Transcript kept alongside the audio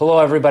Hello,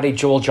 everybody.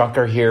 Joel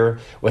Junker here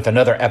with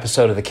another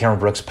episode of the Cameron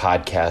Brooks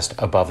podcast,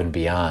 Above and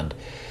Beyond.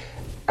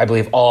 I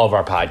believe all of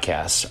our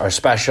podcasts are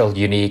special,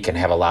 unique, and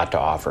have a lot to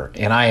offer.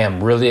 And I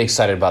am really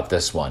excited about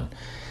this one.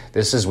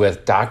 This is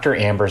with Dr.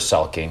 Amber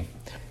Selking.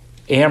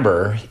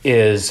 Amber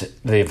is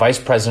the Vice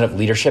President of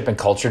Leadership and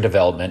Culture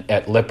Development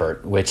at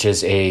Lippert, which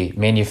is a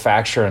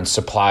manufacturer and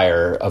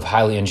supplier of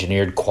highly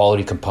engineered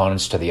quality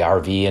components to the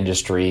RV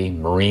industry,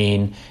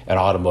 marine, and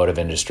automotive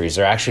industries.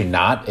 They're actually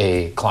not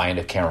a client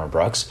of Cameron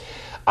Brooks.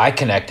 I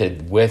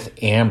connected with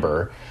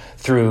Amber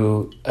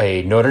through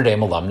a Notre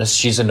Dame alumnus.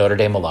 She's a Notre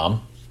Dame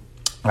alum.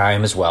 I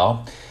am as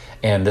well.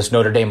 And this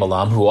Notre Dame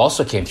alum, who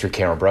also came through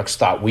Cameron Brooks,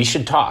 thought we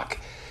should talk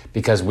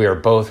because we are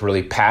both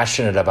really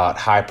passionate about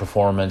high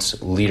performance,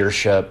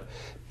 leadership,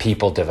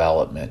 people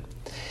development.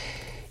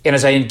 And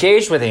as I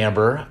engaged with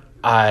Amber,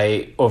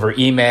 over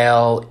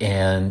email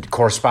and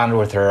corresponded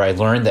with her, I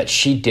learned that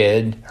she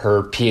did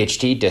her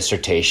PhD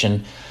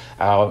dissertation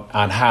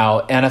on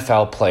how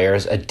NFL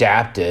players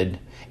adapted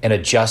and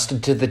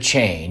adjusted to the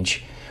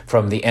change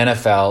from the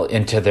NFL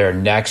into their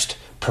next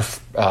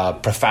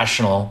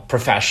professional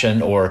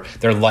profession or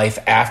their life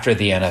after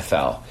the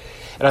NFL.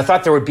 And I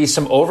thought there would be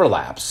some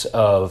overlaps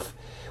of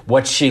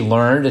what she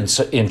learned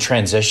in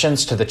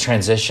transitions to the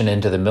transition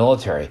into the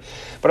military.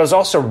 But I was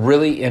also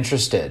really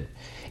interested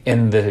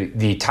in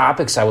the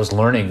topics I was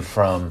learning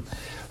from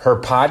her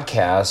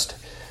podcast,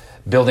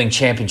 Building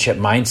Championship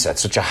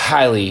Mindsets, which I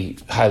highly,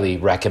 highly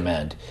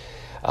recommend.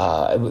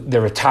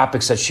 There were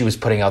topics that she was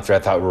putting out there I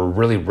thought were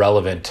really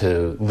relevant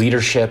to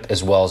leadership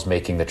as well as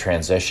making the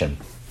transition.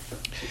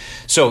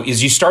 So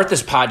as you start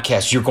this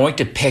podcast, you're going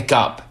to pick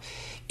up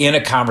in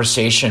a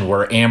conversation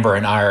where Amber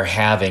and I are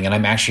having, and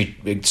I'm actually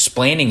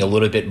explaining a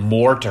little bit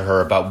more to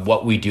her about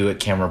what we do at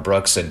Cameron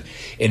Brooks and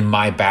in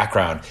my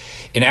background.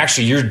 And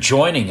actually, you're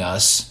joining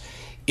us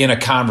in a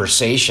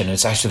conversation.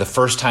 It's actually the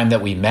first time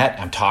that we met.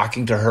 I'm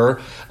talking to her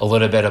a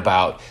little bit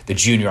about the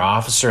junior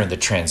officer and the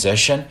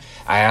transition.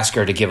 I asked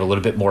her to give a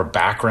little bit more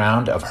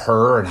background of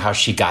her and how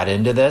she got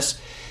into this.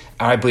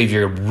 I believe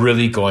you're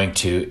really going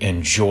to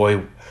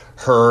enjoy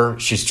her.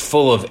 She's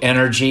full of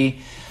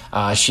energy.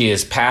 She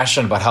is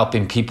passionate about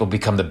helping people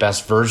become the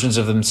best versions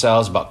of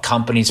themselves, about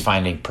companies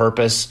finding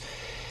purpose.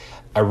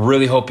 I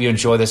really hope you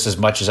enjoy this as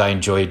much as I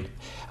enjoyed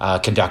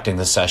conducting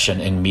the session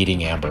and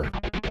meeting Amber.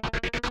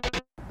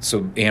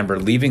 So Amber,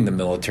 leaving the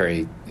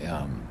military,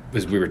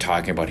 as we were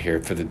talking about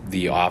here, for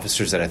the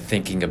officers that are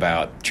thinking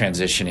about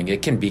transitioning,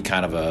 it can be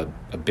kind of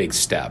a big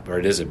step, or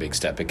it is a big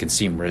step. It can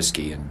seem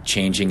risky, and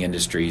changing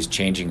industries,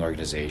 changing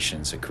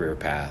organizations, a career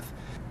path.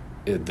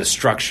 The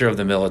structure of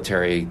the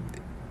military,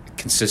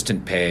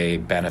 consistent pay,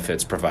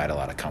 benefits provide a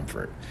lot of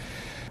comfort.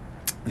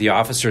 The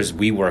officers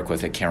we work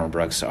with at Cameron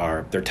Brooks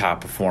they're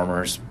top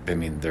performers. I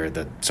mean,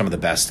 they're some of the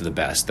best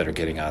that are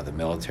getting out of the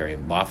military.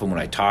 And often when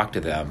I talk to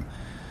them,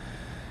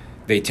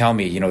 they tell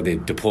me,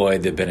 they've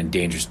deployed, they've been in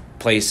dangerous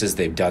places,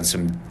 they've done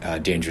some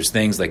dangerous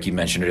things, like you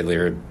mentioned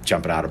earlier,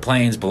 jumping out of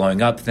planes,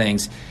 blowing up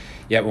things.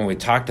 Yet when we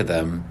talk to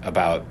them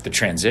about the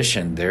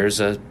transition, there's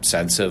a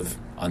sense of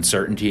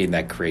uncertainty, and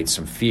that creates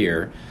some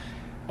fear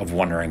of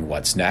wondering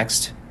what's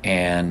next.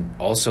 And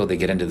also they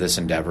get into this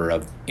endeavor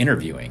of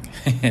interviewing.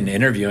 And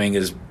interviewing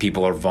is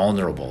people are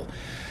vulnerable.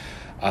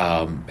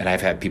 And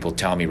I've had people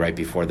tell me right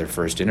before their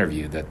first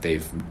interview that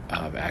they've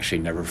actually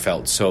never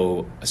felt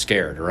so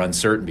scared or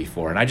uncertain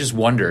before. And I just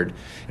wondered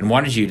and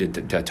wanted you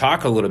to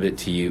talk a little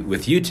bit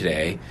with you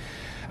today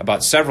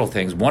about several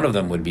things. One of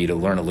them would be to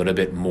learn a little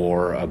bit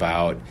more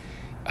about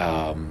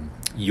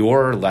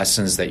your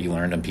lessons that you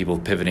learned on people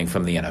pivoting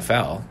from the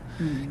NFL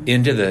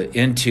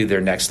into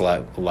their next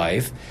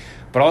life.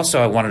 But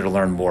also I wanted to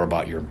learn more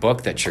about your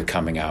book that you're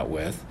coming out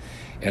with.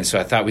 And so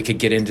I thought we could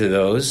get into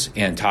those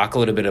and talk a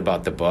little bit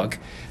about the book.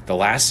 The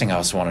last thing I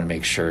also wanted to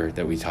make sure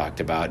that we talked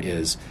about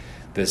is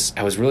this.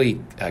 I was really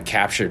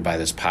captured by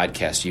this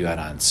podcast you had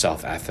on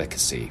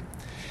self-efficacy.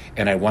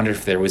 And I wondered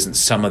if there wasn't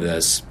some of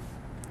this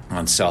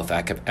on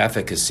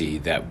self-efficacy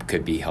that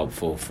could be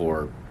helpful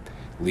for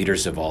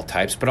leaders of all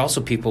types, but also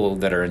people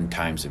that are in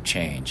times of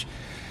change.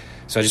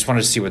 So I just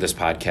wanted to see where this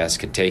podcast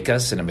could take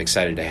us, and I'm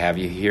excited to have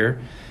you here.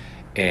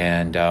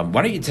 And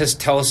why don't you just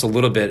tell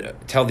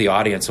the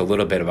audience a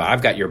little bit about,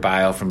 I've got your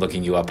bio from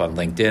looking you up on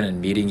LinkedIn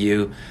and meeting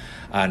you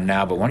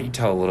now, but why don't you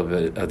tell a little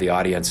bit of the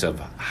audience of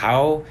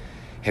how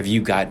have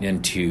you gotten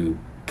into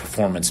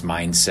performance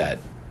mindset?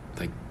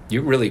 Like,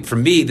 you really, for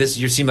me,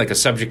 you seem like a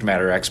subject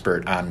matter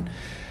expert on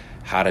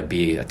how to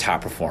be a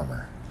top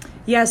performer.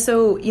 Yeah,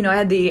 so, I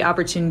had the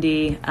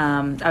opportunity,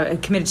 I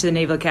committed to the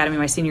Naval Academy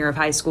my senior year of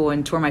high school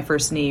and tore my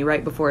first knee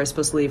right before I was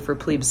supposed to leave for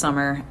plebe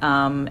summer.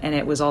 And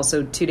it was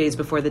also 2 days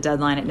before the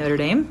deadline at Notre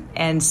Dame.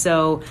 And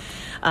so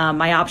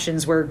my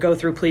options were go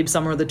through plebe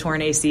summer with a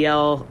torn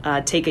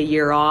ACL, take a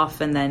year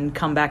off, and then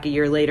come back a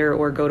year later,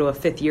 or go to a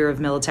 5th year of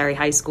military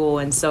high school.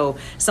 And so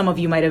some of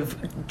you might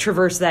have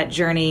traversed that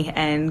journey,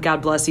 and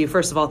God bless you.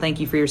 First of all, thank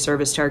you for your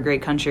service to our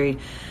great country.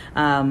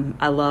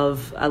 I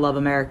love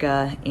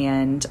America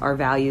and our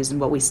values and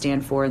what we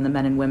stand for, and the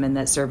men and women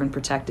that serve and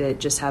protect it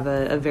just have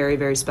a very,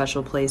 very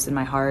special place in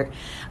my heart.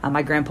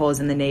 My grandpa was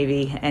in the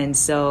Navy, and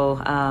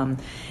so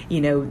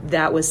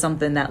that was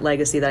something, that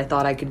legacy that I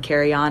thought I could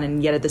carry on.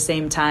 And yet at the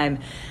same time,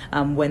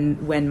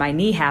 when my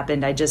knee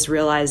happened, I just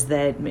realized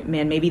that,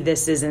 man, maybe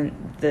this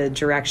isn't the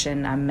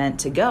direction I'm meant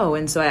to go.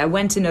 And so I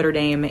went to Notre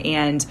Dame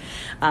and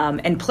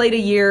played a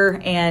year.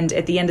 And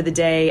at the end of the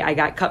day, I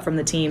got cut from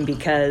the team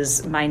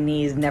because my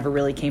knees never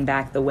really came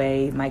back the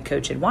way my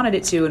coach had wanted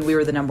it to. And we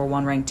were the number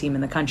 1 ranked team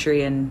in the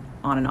country, and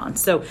on and on.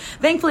 So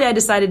thankfully I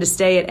decided to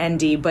stay at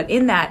ND. But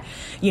in that,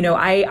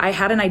 I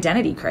had an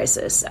identity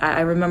crisis.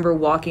 I remember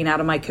walking out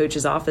of my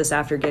coach's office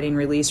after getting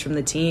released from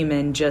the team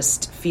and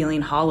just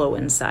feeling hollow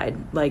inside,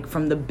 like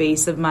from the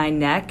base of my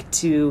neck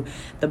to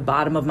the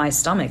bottom of my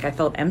stomach. I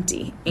felt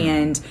empty,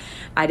 and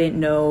I didn't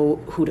know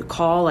who to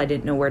call. I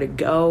didn't know where to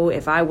go.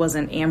 If I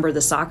wasn't Amber,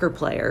 the soccer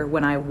player,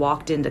 when I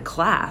walked into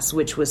class,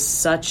 which was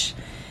such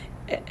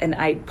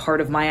part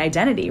of my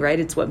identity, right?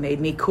 It's what made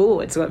me cool.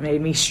 It's what made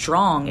me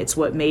strong. It's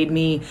what made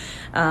me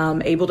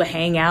able to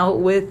hang out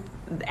with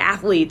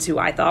athletes who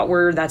I thought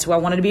that's who I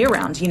wanted to be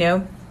around,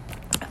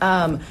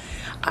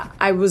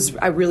 I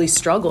really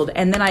struggled.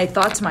 And then I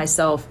thought to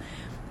myself,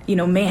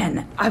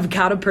 man, I've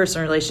got a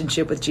personal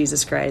relationship with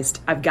Jesus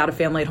Christ. I've got a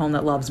family at home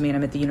that loves me, and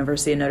I'm at the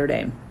University of Notre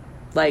Dame.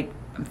 Like,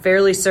 I'm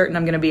fairly certain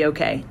I'm going to be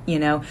okay,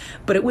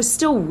 but it was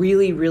still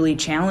really, really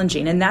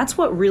challenging. And that's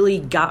what really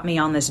got me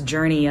on this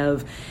journey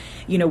of,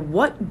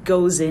 what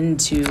goes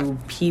into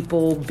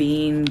people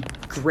being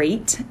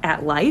great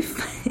at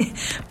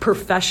life,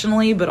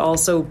 professionally, but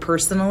also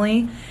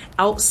personally,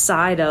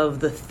 outside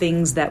of the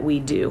things that we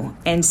do.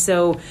 And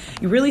so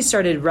you really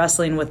started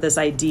wrestling with this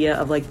idea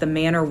of like the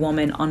man or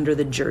woman under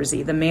the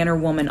jersey, the man or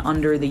woman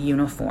under the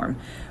uniform.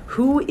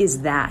 Who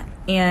is that?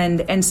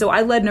 And so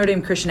I led Notre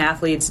Dame Christian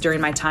Athletes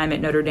during my time at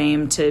Notre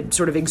Dame to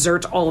sort of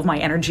exert all of my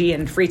energy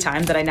and free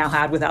time that I now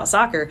had without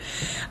soccer.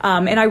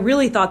 And I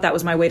really thought that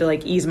was my way to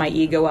like ease my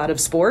ego out of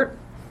sport.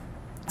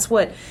 That's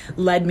what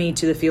led me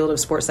to the field of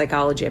sports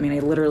psychology. I mean, I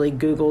literally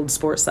Googled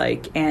sports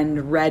psych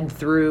and read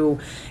through,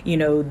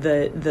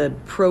 the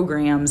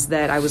programs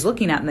that I was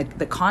looking at and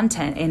the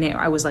content. And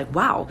I was like,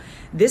 wow,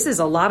 this is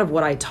a lot of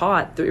what I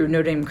taught through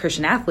Notre Dame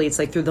Christian Athletes,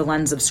 like through the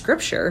lens of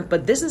scripture,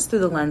 but this is through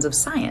the lens of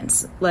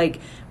science, like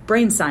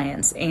brain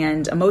science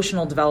and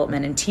emotional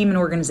development and team and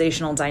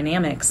organizational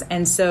dynamics.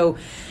 And so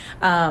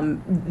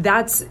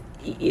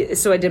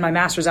so I did my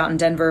master's out in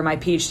Denver, my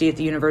PhD at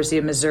the University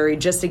of Missouri,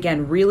 just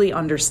again, really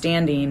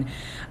understanding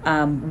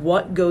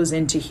what goes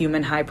into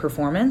human high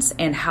performance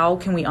and how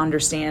can we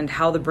understand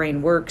how the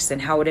brain works and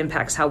how it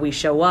impacts how we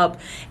show up,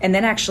 and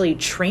then actually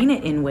train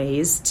it in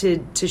ways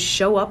to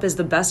show up as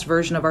the best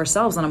version of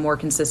ourselves on a more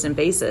consistent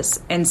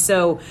basis. And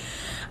so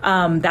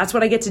that's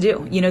what I get to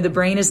do. The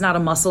brain is not a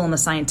muscle in the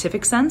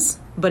scientific sense,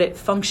 but it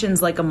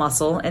functions like a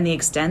muscle in the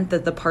extent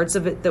that the parts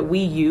of it that we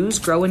use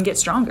grow and get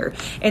stronger.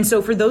 And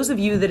so for those of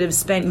you that have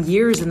spent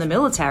years in the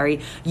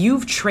military,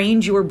 you've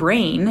trained your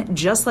brain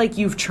just like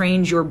you've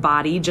trained your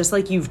body, just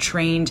like you've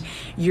trained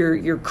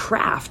your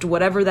craft,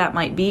 whatever that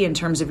might be in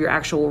terms of your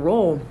actual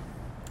role,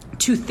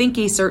 to think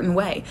a certain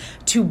way,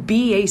 to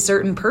be a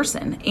certain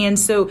person. And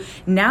so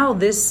now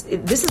this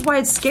is why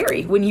it's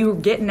scary when you're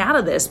getting out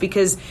of this,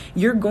 because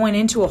you're going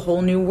into a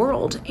whole new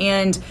world.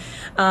 And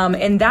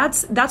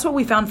that's what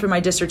we found for my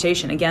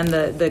dissertation. Again,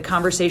 the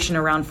conversation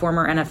around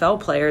former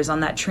NFL players on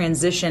that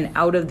transition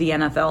out of the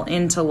NFL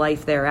into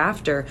life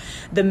thereafter.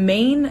 The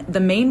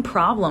main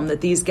problem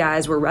that these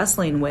guys were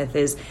wrestling with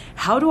is,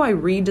 how do I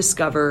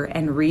rediscover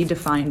and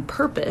redefine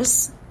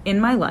purpose in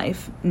my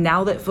life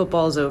now that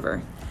football's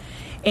over?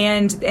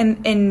 And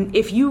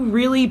if you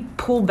really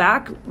pull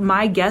back,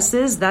 my guess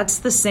is that's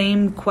the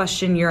same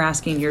question you're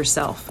asking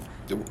yourself.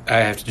 I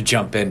have to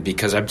jump in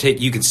because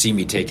you can see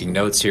me taking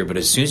notes here, but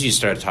as soon as you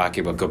start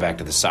talking about go back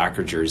to the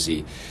soccer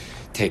jersey,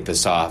 take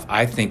this off,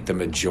 I think the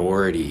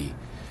majority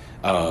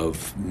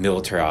of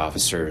military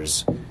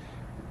officers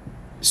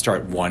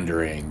start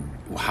wondering,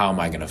 how am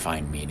I going to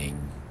find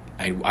meaning?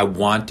 I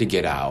want to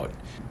get out.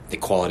 The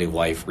quality of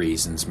life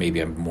reasons, maybe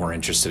I'm more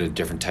interested in a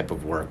different type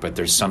of work, but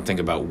there's something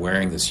about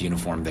wearing this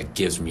uniform that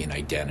gives me an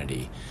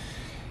identity.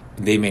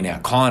 They may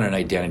not call it an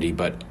identity,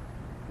 but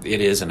it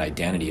is an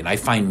identity. And I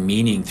find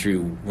meaning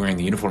through wearing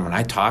the uniform. And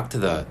I talk to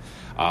the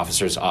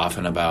officers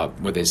often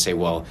about where they say,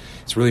 well,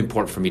 it's really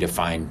important for me to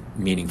find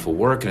meaningful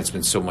work, and it's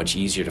been so much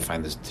easier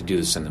to do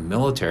this in the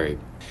military.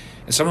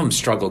 And some of them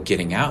struggle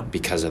getting out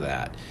because of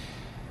that.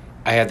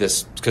 I had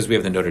this, because we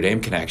have the Notre Dame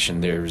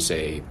connection, there's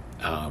a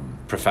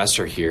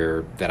professor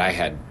here that I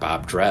had,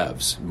 Bob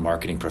Dreves,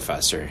 marketing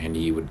professor, and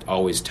he would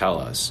always tell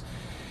us,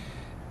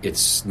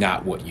 it's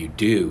not what you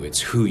do,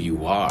 it's who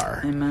you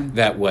are. Amen.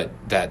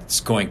 That's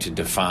going to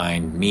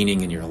define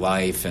meaning in your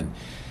life. And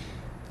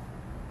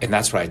And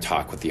that's what I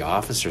talk with the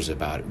officers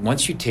about.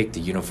 Once you take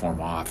the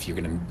uniform off, you're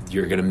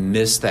gonna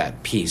miss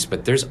that piece.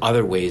 But there's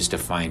other ways to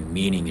find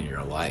meaning in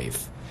your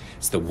life.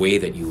 It's the way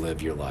that you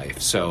live your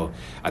life. So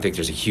I think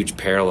there's a huge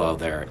parallel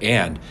there.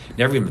 And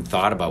never even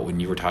thought about, when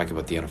you were talking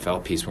about the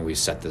NFL piece when we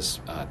set this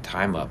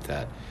time up,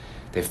 that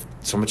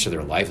so much of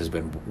their life has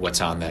been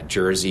what's on that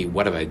jersey,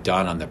 what have I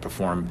done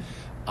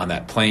on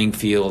that playing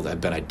field.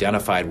 I've been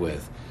identified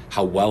with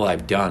how well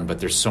I've done, but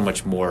there's so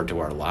much more to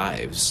our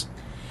lives.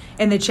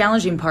 And the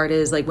challenging part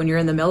is, like, when you're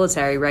in the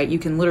military, right, you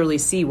can literally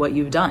see what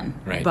you've done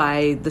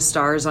by the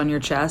stars on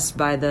your chest,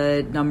 by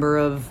the number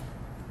of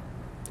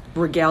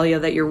regalia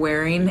that you're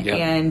wearing.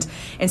 Yep.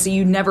 And so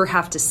you never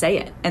have to say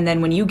it. And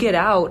then when you get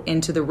out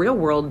into the real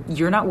world,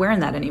 you're not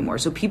wearing that anymore.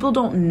 So people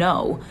don't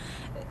know.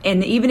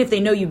 And even if they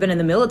know you've been in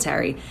the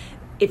military,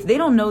 if they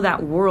don't know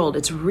that world,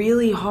 it's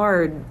really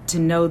hard to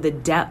know the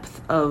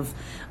depth of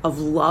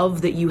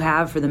love that you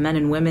have for the men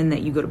and women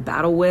that you go to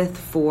battle with,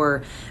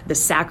 for the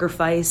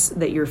sacrifice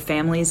that your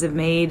families have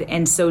made.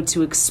 And so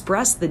to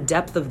express the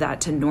depth of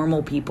that to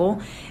normal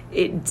people,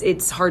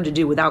 it's hard to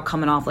do without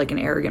coming off like an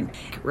arrogant,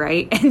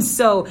 right? And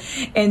so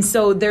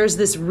there's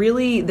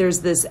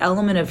this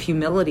element of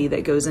humility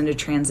that goes into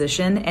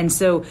transition. And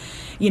so,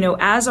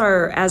 as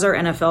our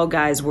NFL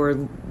guys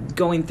were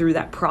going through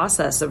that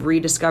process of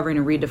rediscovering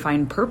and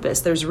redefining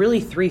purpose, there's really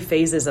 3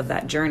 phases of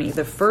that journey.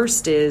 The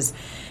first is,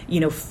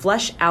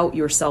 flesh out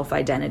your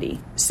self-identity.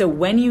 So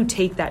when you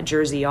take that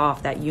jersey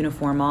off, that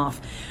uniform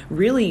off,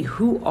 really,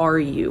 who are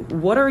you?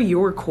 What are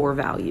your core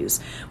values?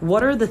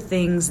 What are the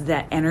things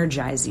that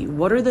energize you?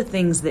 What are the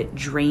things that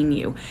drain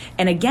you?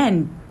 And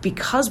again,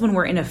 because when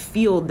we're in a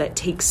field that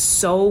takes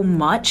so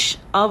much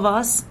of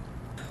us,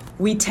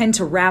 we tend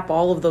to wrap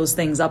all of those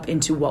things up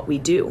into what we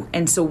do.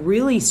 And so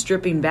really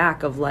stripping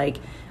back of, like,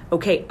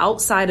 okay,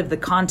 outside of the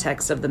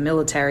context of the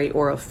military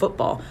or of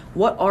football,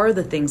 what are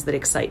the things that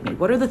excite me?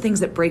 What are the things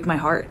that break my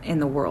heart in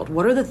the world?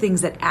 What are the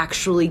things that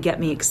actually get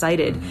me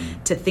excited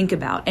to think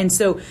about? And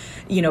so,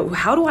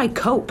 how do I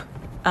cope?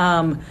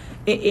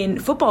 In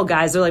football,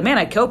 guys, they're like, man,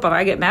 I cope. If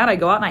I get mad, I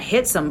go out and I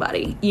hit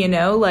somebody.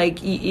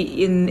 Like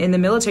in the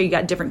military, you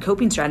got different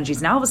coping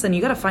strategies. Now all of a sudden,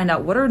 you got to find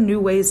out what are new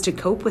ways to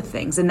cope with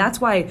things. And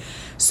that's why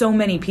so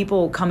many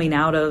people coming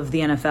out of the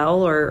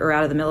NFL or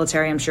out of the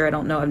military, I'm sure, I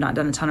don't know, I've not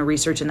done a ton of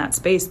research in that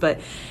space, but,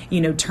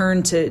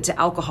 turn to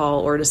alcohol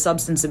or to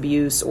substance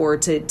abuse or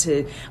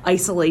to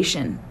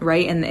isolation,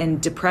 right?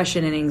 And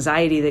depression and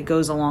anxiety that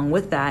goes along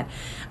with that,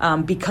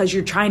 because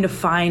you're trying to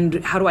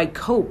find, how do I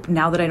cope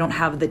now that I don't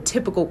have the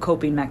typical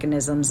coping mechanisms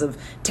of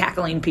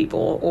tackling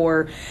people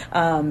or,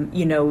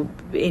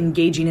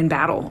 engaging in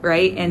battle,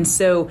 right? And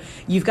so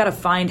you've got to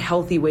find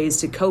healthy ways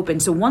to cope.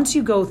 And so once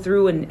you go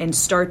through and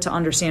start to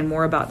understand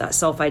more about that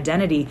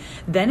self-identity,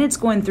 then it's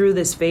going through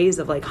this phase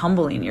of, like,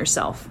 humbling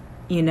yourself,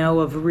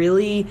 of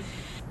really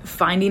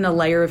finding a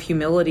layer of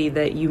humility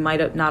that you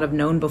might not have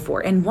known before.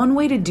 And one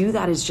way to do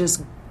that is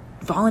just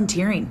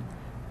volunteering,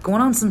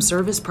 going on some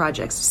service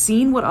projects,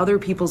 seeing what other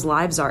people's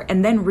lives are,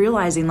 and then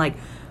realizing, like,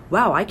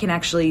 wow, I can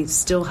actually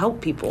still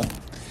help people.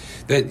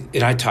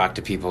 And I talk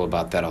to people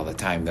about that all the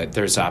time, that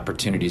there's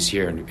opportunities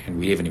here, and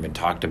we haven't even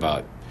talked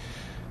about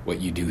what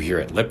you do here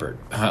at Lippert,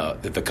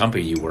 the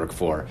company you work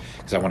for,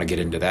 because I want to get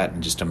into that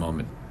in just a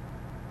moment.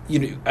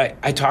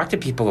 I talk to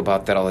people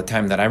about that all the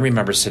time, that I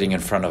remember sitting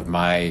in front of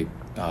my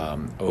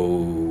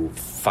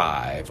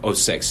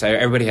 06.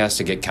 Everybody has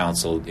to get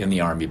counseled in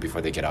the Army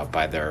before they get out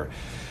by their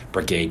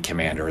brigade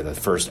commander, or the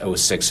first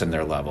 06 in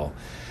their level.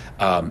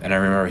 And I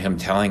remember him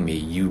telling me,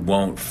 you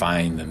won't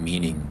find the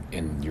meaning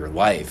in your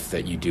life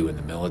that you do in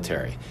the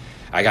military.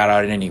 I got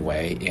out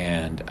anyway,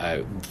 and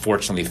I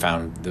fortunately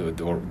found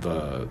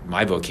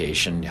my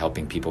vocation,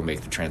 helping people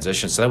make the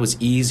transition. So that was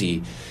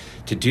easy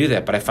to do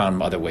that, but I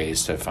found other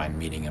ways to find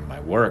meaning in my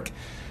work,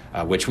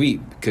 which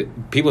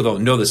people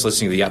don't know this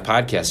listening to the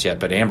podcast yet,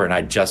 but Amber and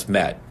I just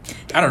met,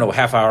 I don't know,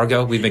 half hour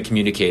ago. We've been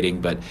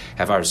communicating, but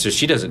half hour, so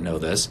she doesn't know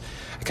this.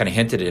 I kind of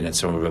hinted in it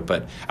some of it,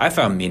 but I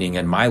found meaning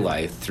in my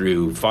life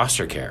through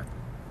foster care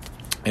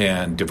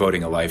and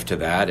devoting a life to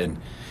that, and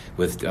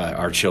with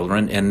our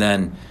children. And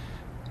then,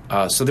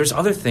 so there's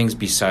other things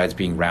besides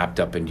being wrapped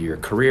up into your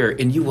career,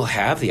 and you will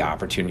have the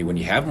opportunity when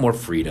you have more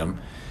freedom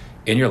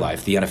in your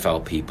life. The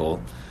NFL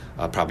people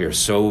probably are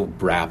so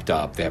wrapped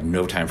up, they have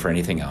no time for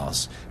anything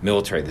else.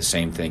 Military, the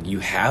same thing. You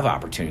have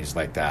opportunities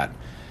like that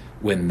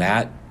when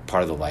that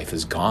part of the life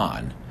is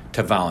gone,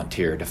 to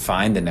volunteer, to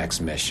find the next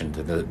mission,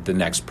 to the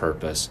next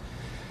purpose.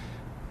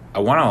 I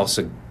want to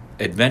also,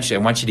 eventually, I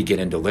want you to get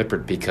into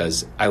Lippert,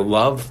 because I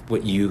love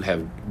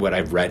what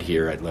I've read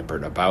here at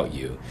Lippert about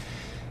you.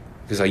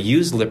 Because I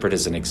use Lippert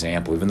as an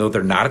example, even though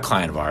they're not a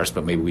client of ours,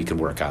 but maybe we can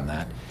work on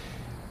that.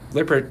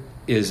 Lippert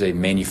is a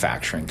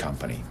manufacturing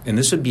company, and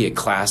this would be a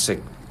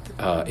classic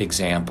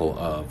example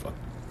of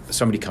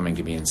somebody coming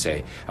to me and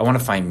say, I want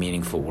to find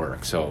meaningful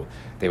work. So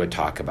they would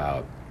talk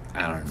about,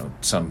 I don't know,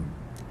 some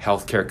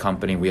healthcare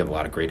company. We have a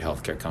lot of great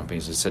healthcare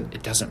companies that said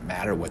it doesn't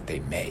matter what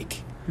they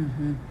make.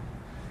 Mm-hmm.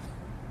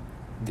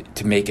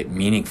 to make it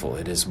meaningful.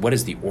 It is, what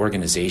is the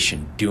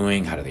organization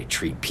doing? How do they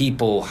treat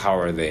people? How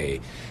are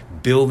they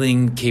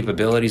building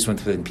capabilities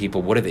within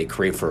people? What do they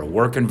create for a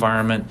work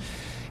environment?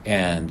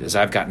 And as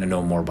I've gotten to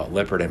know more about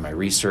Lippert and my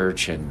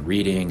research and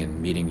reading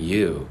and meeting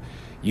you,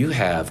 you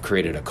have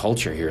created a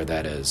culture here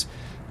that is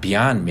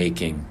beyond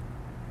making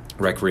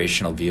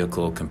recreational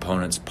vehicle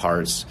components,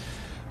 parts,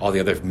 all the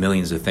other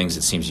millions of things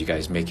it seems you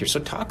guys make here. So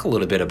talk a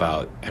little bit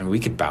about, and we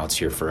could bounce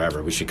here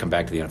forever. We should come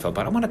back to the NFL,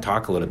 but I want to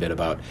talk a little bit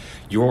about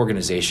your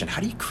organization. How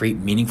do you create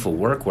meaningful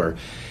work where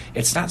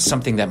it's not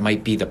something that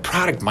might be, the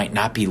product might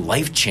not be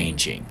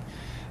life-changing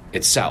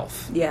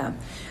itself? Yeah,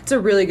 it's a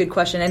really good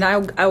question, and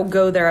I'll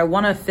go there. I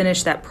want to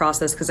finish that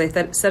process because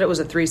I said it was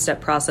a 3-step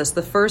process.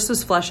 The first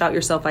was flesh out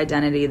your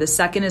self-identity. The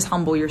second is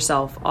humble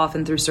yourself,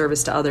 often through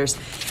service to others.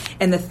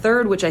 And the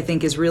third, which I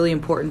think is really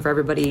important for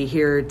everybody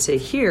here to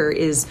hear,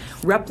 is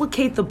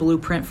replicate the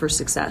blueprint for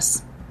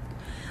success.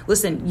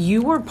 Listen,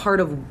 you are part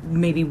of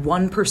maybe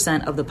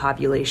 1% of the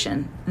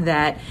population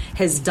that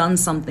has done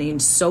something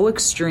so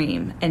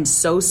extreme and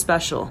so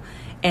special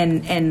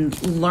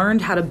and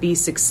learned how to be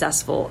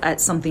successful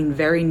at something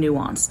very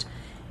nuanced.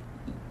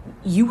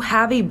 You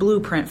have a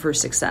blueprint for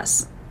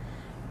success.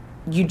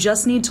 You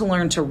just need to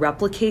learn to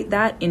replicate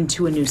that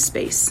into a new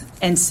space.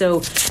 And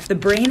so the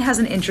brain has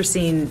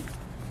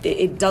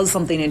it does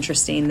something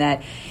interesting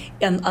that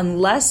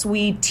unless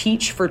we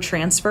teach for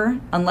transfer,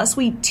 unless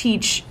we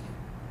teach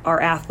our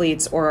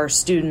athletes or our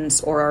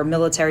students or our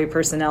military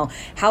personnel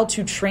how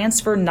to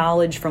transfer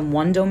knowledge from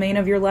one domain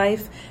of your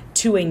life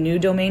to a new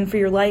domain for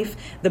your life,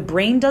 the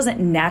brain doesn't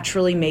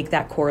naturally make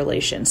that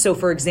correlation. So,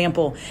 for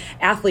example,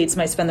 athletes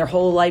might spend their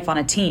whole life on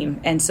a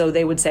team, and so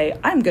they would say,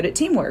 I'm good at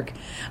teamwork.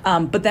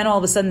 But then all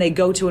of a sudden they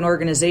go to an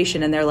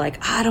organization and they're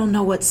like, I don't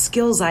know what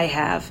skills I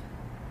have.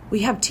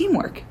 We have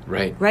teamwork,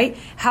 right?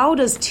 How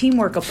does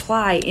teamwork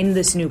apply in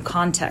this new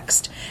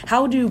context?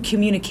 How do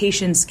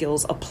communication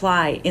skills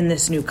apply in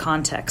this new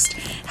context?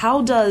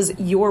 How does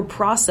your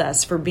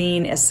process for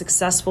being a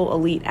successful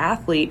elite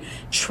athlete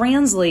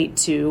translate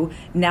to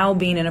now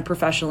being in a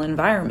professional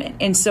environment?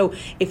 And so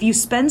if you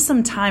spend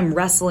some time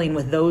wrestling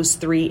with those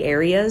 3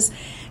 areas,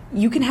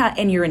 you can have,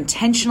 and you're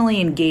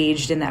intentionally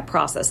engaged in that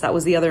process. That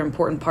was the other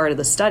important part of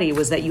the study,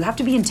 was that you have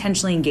to be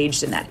intentionally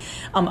engaged in that.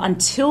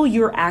 Until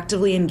you're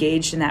actively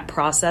engaged in that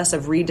process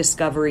of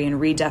rediscovery and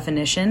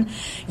redefinition,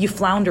 you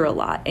flounder a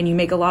lot and you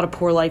make a lot of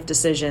poor life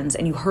decisions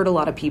and you hurt a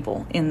lot of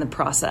people in the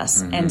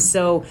process. Mm-hmm. And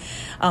so,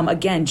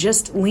 again,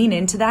 just lean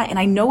into that. And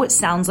I know it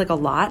sounds like a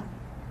lot,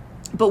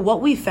 but what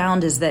we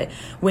found is that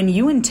when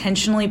you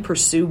intentionally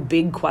pursue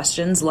big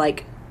questions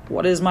like,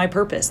 what is my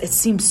purpose? It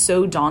seems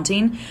so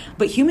daunting,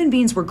 but human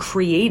beings were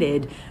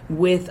created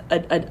with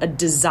a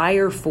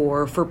desire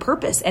for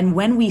purpose. And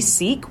when we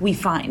seek, we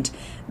find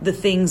the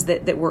things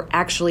that we're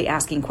actually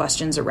asking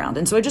questions around.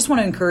 And so I just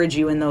want to encourage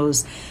you in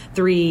those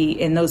three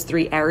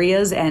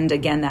areas, and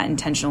again, that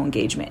intentional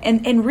engagement.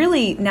 And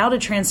really now to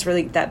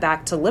transfer that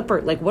back to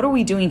Lippert, like, what are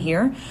we doing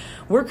here?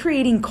 We're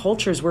creating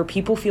cultures where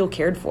people feel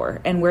cared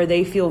for and where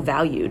they feel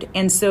valued.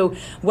 And so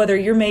whether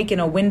you're making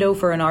a window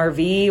for an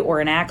RV or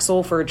an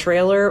axle for a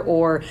trailer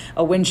or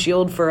a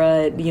windshield for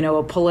a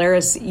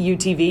Polaris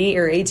UTV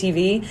or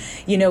ATV,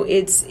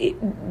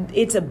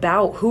 it's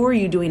about who are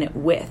you doing it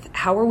with?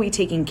 How are we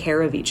taking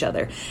care of each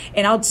other?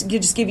 And I'll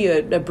just give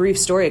you a brief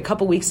story. A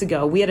couple weeks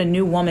ago, we had a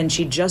new woman.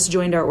 She just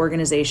joined our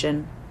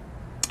organization,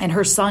 and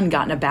her son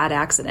got in a bad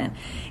accident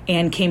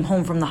and came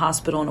home from the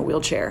hospital in a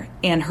wheelchair.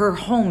 And her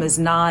home is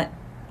not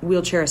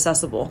wheelchair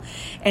accessible.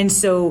 And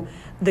so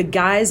the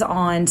guys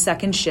on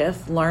second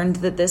shift learned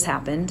that this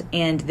happened,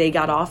 and they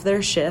got off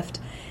their shift.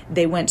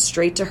 They went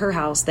straight to her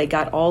house. They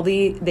got all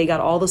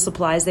the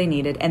supplies they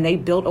needed, and they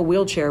built a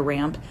wheelchair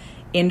ramp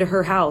into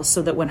her house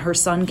so that when her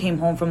son came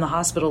home from the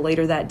hospital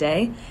later that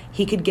day,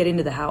 he could get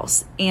into the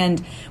house. And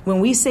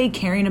when we say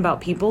caring about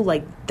people,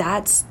 like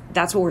that's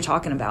what we're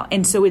talking about.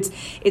 And so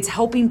it's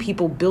helping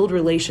people build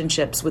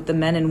relationships with the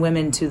men and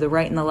women to the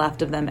right and the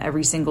left of them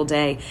every single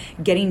day,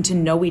 getting to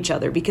know each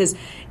other. Because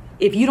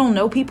if you don't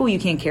know people, you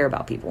can't care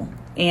about people.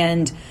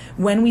 And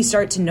when we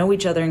start to know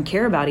each other and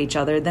care about each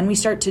other, then we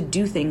start to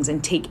do things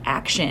and take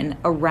action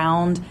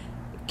around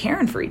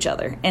caring for each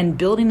other and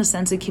building a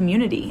sense of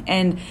community.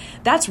 And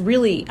that's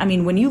really,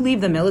 when you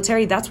leave the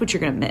military, that's what you're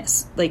going to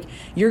miss. Like,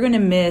 you're going to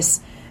miss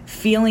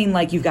feeling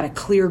like you've got a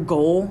clear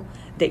goal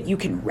that you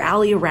can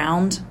rally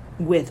around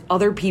with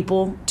other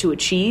people to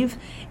achieve,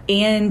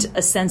 and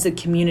a sense of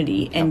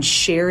community and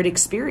shared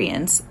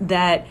experience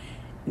that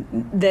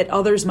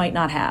others might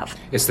not have.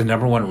 It's the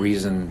number one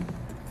reason,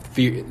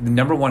 the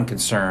number one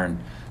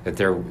concern that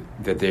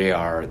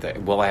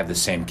will I have the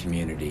same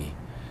community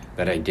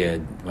that I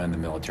did when in the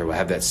military? Will I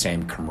have that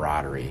same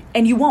camaraderie?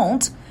 And you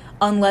won't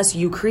unless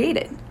you create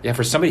it. Yeah,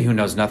 for somebody who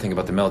knows nothing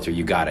about the military,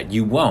 you got it.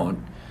 You won't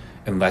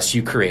unless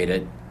you create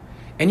it.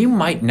 And you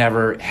might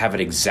never have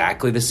it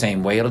exactly the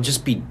same way. It'll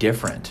just be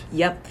different.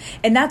 Yep.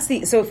 And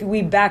so if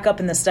we back up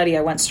in the study,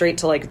 I went straight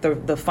to like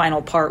the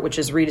final part, which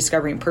is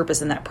rediscovering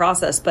purpose in that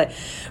process. But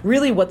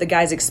really what the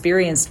guys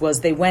experienced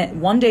was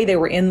one day they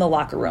were in the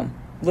locker room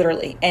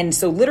literally. And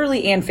so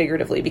literally and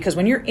figuratively, because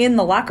when you're in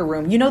the locker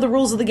room, you know the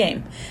rules of the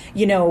game.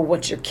 You know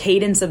what your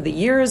cadence of the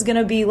year is going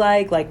to be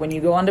like when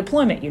you go on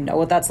deployment, you know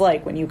what that's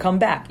like. When you come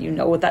back, you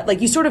know what that,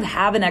 like, you sort of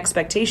have an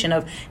expectation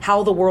of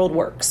how the world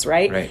works,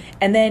 right?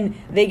 And then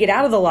they get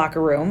out of the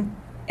locker room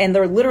and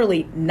they're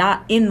literally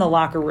not in the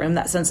locker room,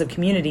 that sense of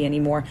community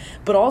anymore,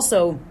 but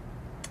also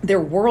their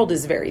world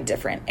is very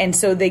different. And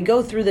so they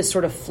go through this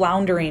sort of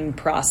floundering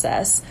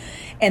process,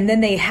 and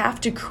then they have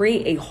to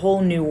create a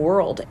whole new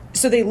world.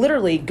 So they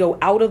literally go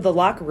out of the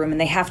locker room and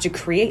they have to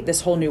create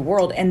this whole new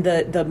world. And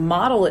the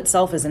model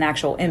itself is an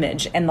actual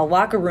image, and the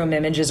locker room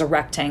image is a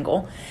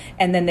rectangle.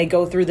 And then they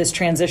go through this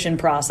transition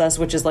process,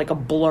 which is like a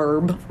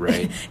blurb,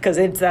 right? Because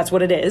that's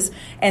what it is.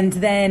 And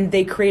then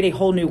they create a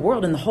whole new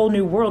world, and the whole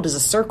new world is a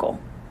circle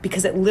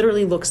because it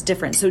literally looks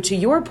different. So to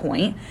your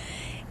point,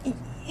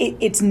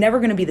 it's never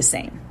going to be the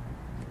same.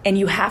 And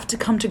you have to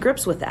come to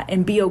grips with that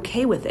and be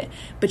okay with it.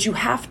 But you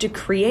have to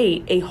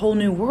create a whole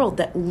new world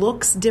that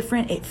looks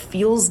different. It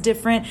feels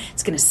different.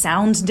 It's going to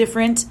sound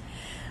different.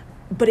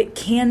 But it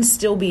can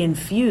still be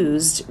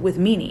infused with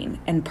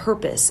meaning and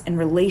purpose and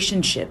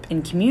relationship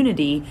and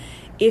community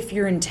if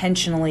you're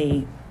intentional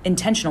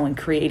in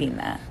creating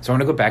that. So I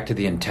want to go back to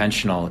the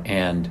intentional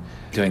and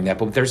doing that.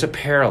 But there's a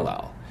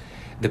parallel.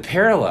 The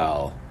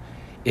parallel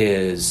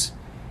is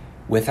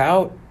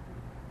without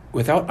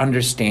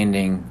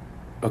understanding,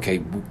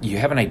 okay, you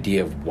have an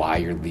idea of why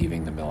you're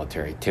leaving the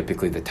military.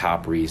 Typically the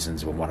top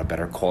reasons: we want a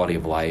better quality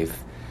of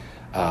life,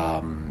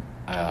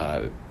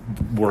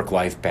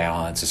 work-life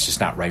balance, it's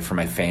just not right for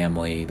my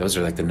family. Those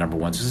are like the number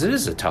ones, because it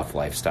is a tough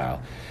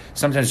lifestyle.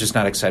 Sometimes just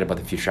not excited about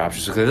the future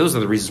options. Okay, those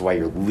are the reasons why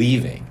you're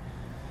leaving.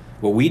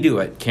 What we do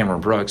at Cameron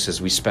Brooks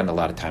is we spend a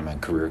lot of time on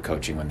career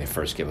coaching when they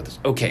first get with us.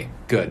 Okay,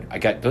 good.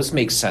 Those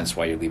make sense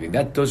why you're leaving.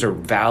 Those are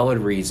valid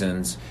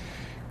reasons.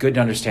 Good to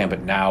understand,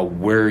 but now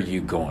where are you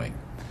going?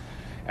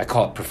 I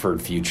call it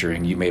preferred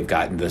futuring. You may have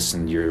gotten this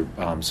in your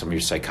some of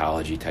your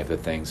psychology type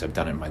of things. I've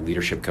done it in my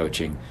leadership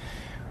coaching,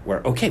 where,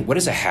 okay, what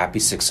does a happy,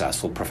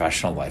 successful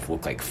professional life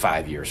look like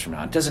 5 years from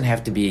now? It doesn't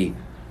have to be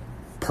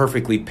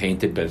perfectly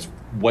painted, but it's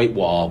white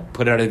wall,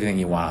 put out everything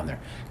you want on there.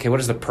 Okay, what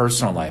does the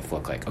personal life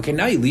look like? Okay,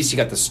 now at least you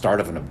got the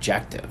start of an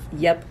objective.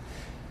 Yep.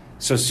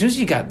 So as soon as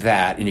you got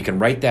that, and you can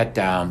write that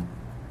down,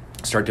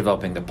 start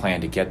developing the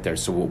plan to get there.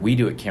 So what we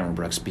do at Cameron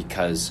Brooks,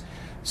 because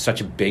such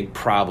a big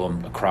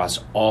problem across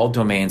all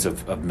domains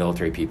of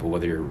military people,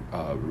 whether you're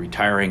a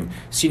retiring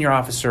senior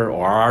officer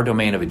or our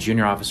domain of a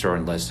junior officer or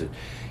enlisted,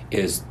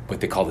 is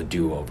what they call the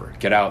do-over.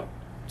 Get out,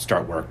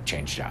 start work,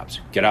 change jobs.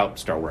 Get out,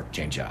 start work,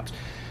 change jobs.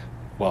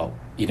 Well,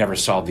 you never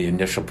solved the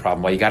initial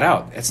problem while you got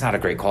out. It's not a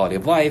great quality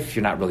of life.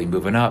 You're not really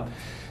moving up.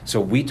 So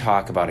we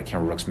talk about at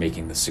Cameron Brooks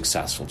making the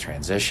successful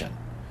transition.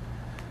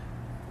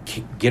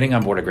 Getting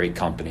on board a great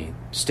company,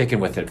 sticking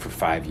with it for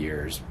 5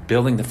 years,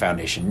 building the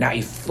foundation. Now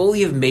you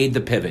fully have made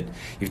the pivot.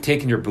 You've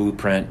taken your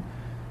blueprint.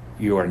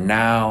 You are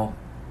now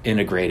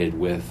integrated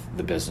with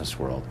the business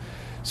world.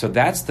 So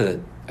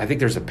I think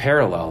there's a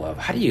parallel of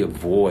how do you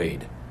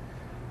avoid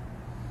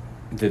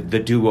the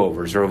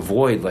do-overs, or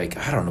avoid, like,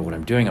 I don't know what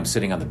I'm doing. I'm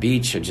sitting on the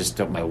beach.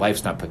 My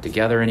life's not put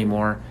together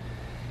anymore.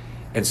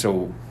 And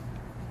so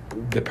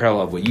the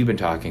parallel of what you've been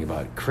talking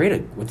about,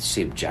 create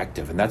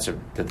objective. And that's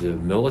the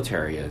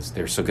military is,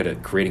 they're so good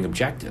at creating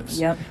objectives.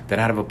 Yep. Then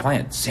out of a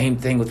plan. Same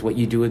thing with what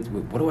you do with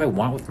what do I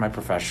want with my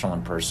professional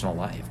and personal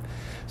life?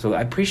 So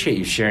I appreciate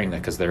you sharing that,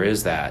 because there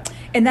is that.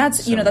 And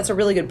that's a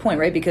really good point,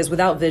 right? Because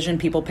without vision,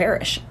 people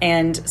perish.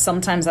 And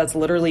sometimes that's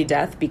literally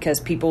death, because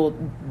people,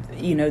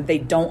 they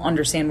don't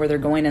understand where they're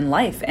going in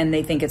life and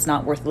they think it's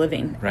not worth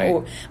living.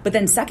 Right. But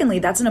then secondly,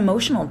 that's an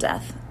emotional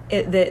death.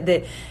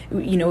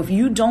 If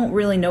you don't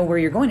really know where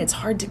you're going, it's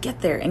hard to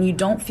get there, and you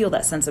don't feel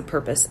that sense of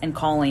purpose and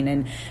calling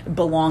and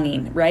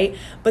belonging, right?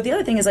 But the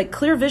other thing is, like,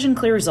 clear vision,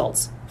 clear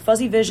results.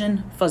 Fuzzy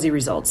vision, fuzzy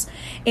results.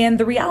 And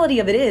the reality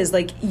of it is,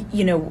 like,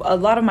 a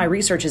lot of my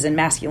research is in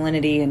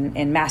masculinity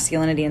and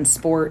masculinity in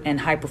sport and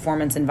high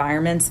performance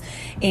environments.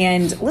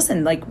 And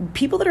listen, like,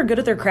 people that are good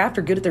at their craft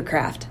are good at their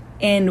craft.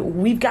 And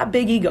we've got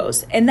big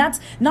egos, and that's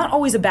not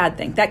always a bad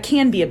thing. That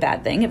can be a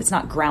bad thing if it's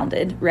not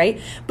grounded,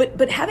 right?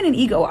 But having an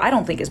ego, I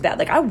don't think is bad.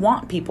 Like, I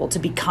want people to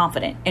be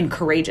confident and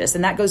courageous,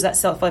 and that goes that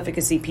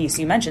self-efficacy piece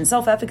you mentioned.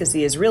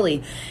 Self-efficacy is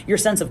really your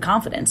sense of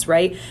confidence,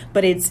 right?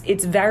 But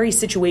it's very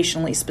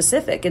situationally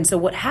specific. And so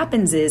what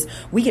happens is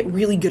we get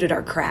really good at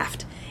our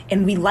craft,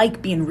 and we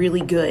like being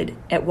really good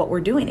at what we're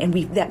doing, and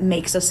that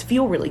makes us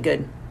feel really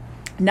good.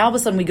 Now all of a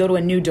sudden we go to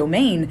a new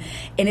domain,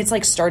 and it's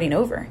like starting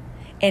over.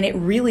 And it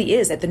really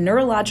is. At the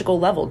neurological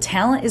level,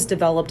 talent is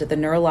developed at the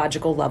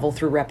neurological level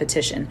through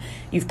repetition.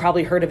 You've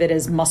probably heard of it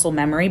as muscle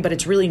memory, but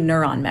it's really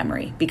neuron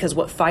memory, because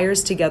what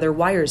fires together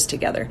wires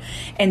together.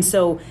 And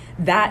so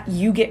that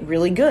you get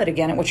really good,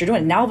 again, at what you're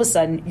doing. Now all of a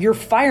sudden, you're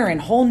firing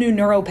whole new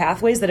neural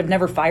pathways that have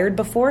never fired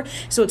before.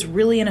 So it's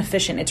really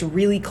inefficient. It's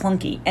really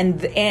clunky.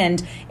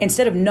 And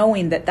instead of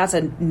knowing that that's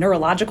a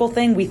neurological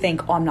thing, we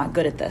think, oh, I'm not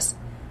good at this.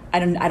 I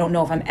don't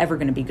know if I'm ever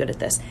going to be good at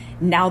this.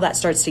 Now that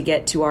starts to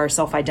get to our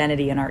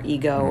self-identity and our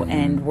ego,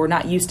 and we're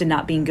not used to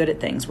not being good at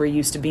things. We're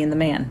used to being the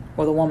man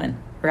or the woman.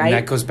 right? And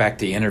that goes back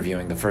to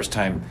interviewing. The first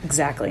time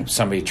Exactly.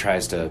 somebody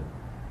tries to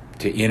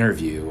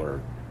interview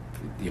or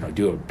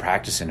do a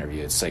practice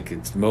interview, it's like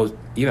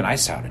even I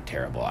sounded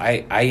terrible.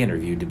 I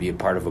interviewed to be a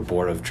part of a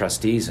board of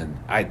trustees, and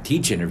I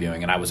teach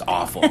interviewing, and I was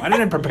awful. I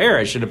didn't prepare.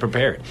 I should have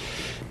prepared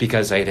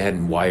because I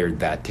hadn't wired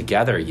that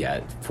together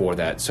yet for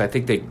that. So I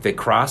think they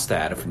crossed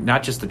that,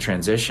 not just the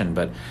transition,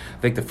 but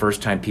I think the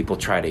first time people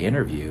try to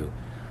interview,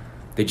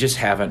 they just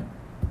haven't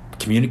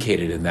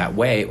communicated in that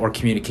way or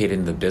communicated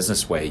in the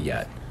business way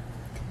yet.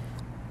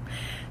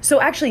 So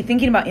actually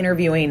thinking about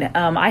interviewing,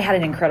 I had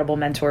an incredible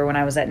mentor when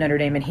I was at Notre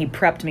Dame, and he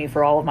prepped me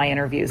for all of my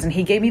interviews. And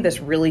he gave me this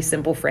really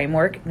simple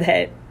framework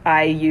that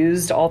I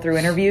used all through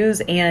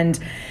interviews, and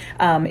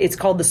it's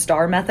called the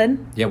STAR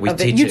method. Yeah, we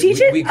teach it. You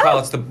teach it?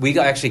 We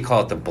actually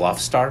call it the Bluff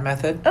STAR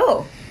method.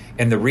 Oh.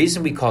 And the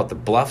reason we call it the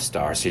Bluff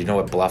STAR, so you know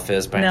what bluff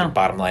is, No.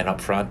 bottom line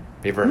up front?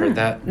 Have you ever heard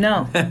that?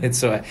 No. And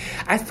so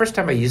first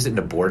time I used it in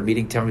a board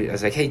meeting, I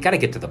was like, hey, you got to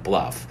get to the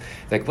bluff.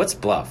 Like, what's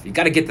bluff? You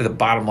got to get to the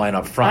bottom line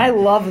up front. I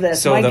love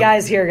this. My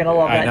guys here are going to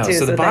love that too.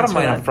 So the bottom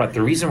line up up front,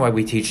 the reason why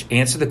we teach,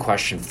 answer the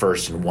question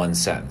first in one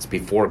sentence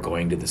before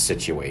going to the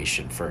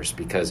situation first.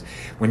 Because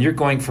when you're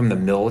going from the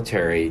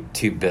military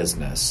to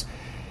business,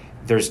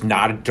 there's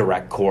not a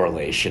direct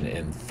correlation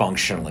in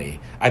functionally.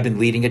 I've been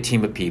leading a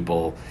team of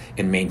people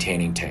in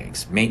maintaining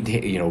tanks,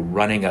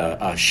 running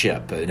a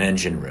ship, an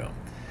engine room.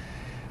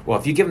 Well,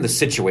 if you give them the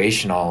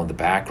situation all in the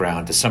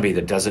background to somebody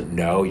that doesn't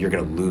know, you're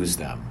going to lose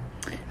them.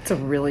 It's a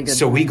really good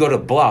So point. we go to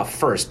Bluff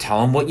first,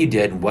 tell them what you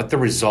did and what the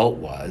result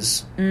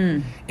was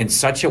in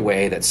such a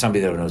way that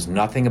somebody that knows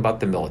nothing about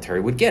the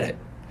military would get it.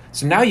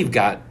 So now I'm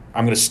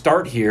going to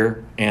start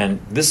here, and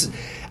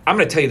I'm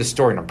going to tell you the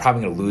story, and I'm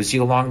probably going to lose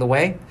you along the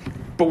way,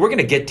 but we're going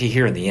to get to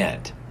here in the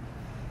end.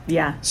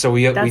 Yeah. So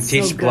we That's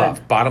teach so Bluff.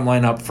 good. Bottom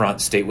line up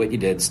front, state what you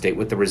did, state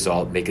what the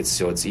result, make it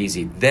so it's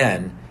easy.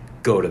 Then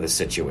go to the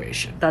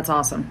situation. That's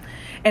awesome.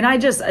 And I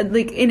just,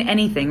 like, in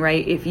anything,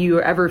 right, if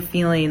you're ever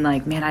feeling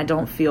like, man, I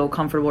don't feel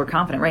comfortable or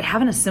confident, right,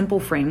 having a simple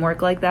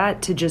framework like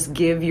that to just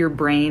give your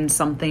brain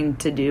something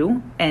to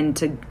do and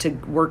to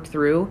work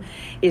through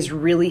is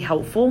really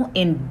helpful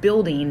in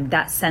building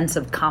that sense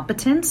of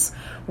competence,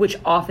 which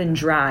often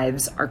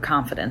drives our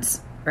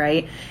confidence.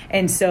 Right.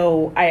 And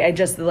so I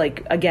just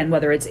like, again,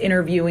 whether it's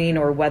interviewing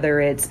or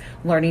whether it's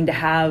learning to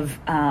have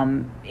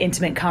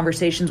intimate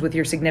conversations with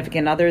your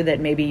significant other that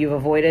maybe you've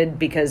avoided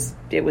because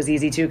it was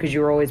easy to because you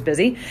were always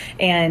busy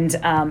and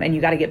you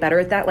got to get better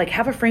at that. Like,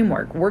 have a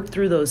framework, work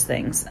through those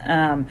things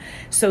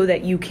so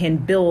that you can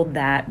build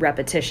that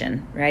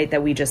repetition, right,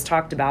 that we just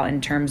talked about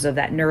in terms of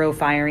that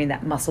neurofiring,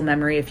 that muscle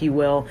memory, if you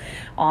will,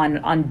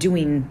 on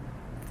doing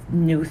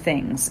new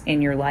things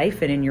in your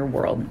life and in your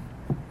world.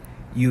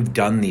 You've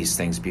done these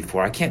things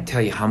before. I can't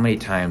tell you how many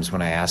times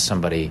when I ask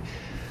somebody,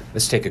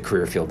 let's take a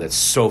career field that's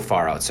so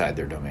far outside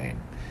their domain.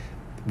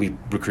 We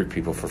recruit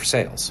people for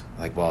sales.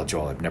 Like, well,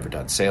 Joel, I've never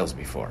done sales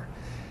before.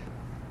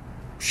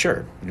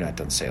 Sure, you've not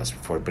done sales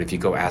before, but if you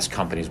go ask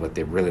companies what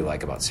they really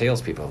like about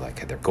salespeople,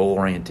 like they're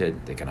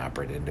goal-oriented, they can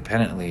operate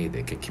independently,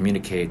 they can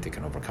communicate, they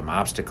can overcome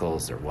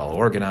obstacles, they're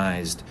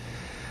well-organized,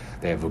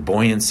 they have a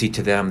buoyancy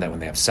to them that when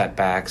they have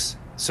setbacks.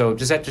 So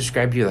does that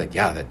describe you? Like,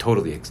 yeah, that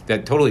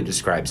totally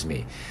describes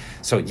me.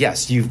 So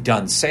yes, you've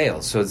done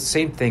sales. So it's the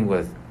same thing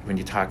with when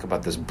you talk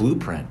about this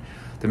blueprint.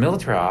 The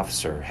military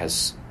officer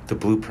has the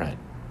blueprint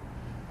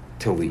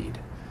to lead,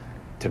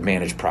 to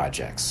manage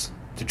projects,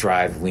 to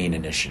drive lean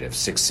initiatives,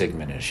 Six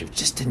Sigma initiatives.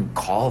 Just didn't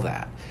call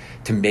that.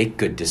 To make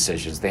good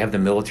decisions. They have the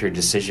military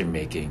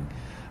decision-making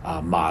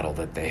model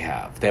that they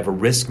have. They have a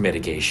risk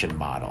mitigation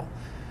model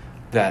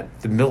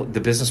that the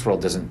business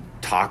world doesn't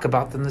talk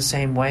about them the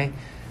same way,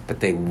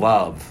 but they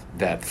love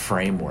that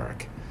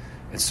framework.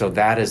 And so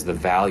that is the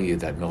value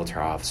that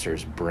military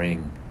officers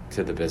bring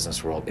to the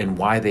business world and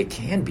why they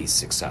can be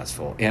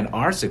successful and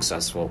are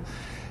successful,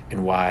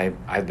 and why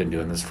I've been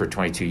doing this for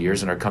 22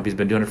 years and our company's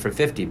been doing it for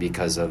 50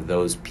 because of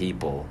those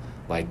people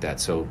like that.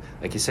 So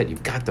like you said,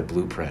 you've got the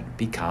blueprint.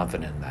 Be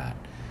confident in that.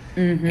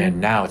 Mm-hmm. And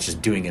now it's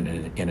just doing it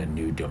in a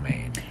new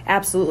domain.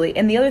 Absolutely.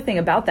 And the other thing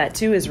about that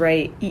too is,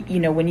 right,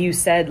 when you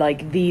said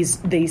like these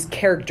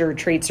character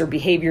traits or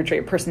behavior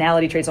trait,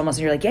 personality traits almost,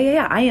 and you're like,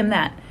 yeah, I am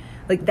that.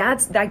 Like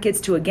that gets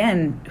to,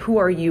 again, who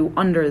are you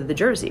under the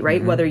jersey, right?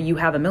 Mm-hmm. Whether you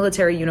have a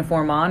military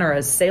uniform on or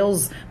a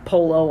sales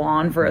polo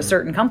on for a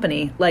certain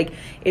company, like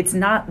it's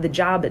not the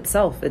job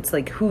itself. It's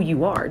like who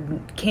you are.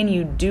 Can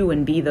you do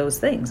and be those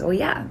things? Oh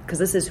yeah, because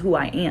this is who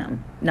I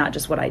am, not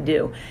just what I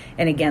do.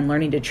 And again,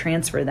 learning to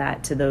transfer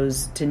that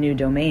to new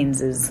domains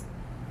is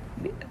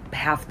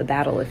half the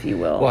battle, if you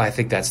will. Well, I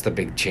think that's the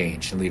big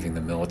change in leaving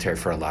the military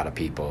for a lot of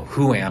people.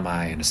 Who am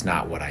I? And it's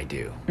not what I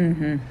do.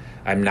 Mm-hmm.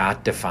 I'm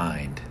not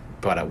defined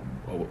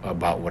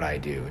about what I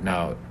do.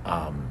 Now,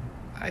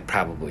 it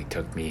probably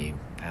took me,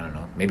 I don't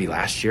know, maybe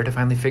last year to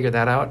finally figure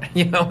that out,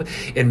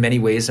 in many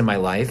ways in my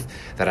life,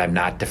 that I'm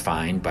not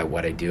defined by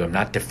what I do. I'm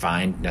not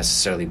defined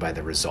necessarily by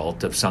the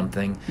result of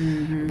something,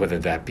 mm-hmm. whether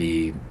that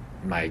be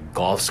my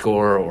golf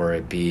score or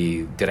it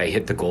be, did I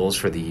hit the goals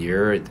for the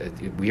year?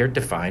 We are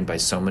defined by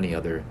so many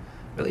other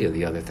really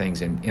the other things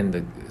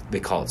they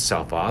call it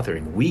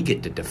self-authoring, we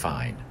get to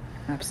define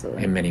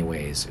absolutely in many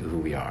ways who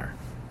we are.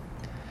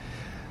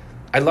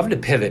 I'd love to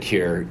pivot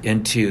here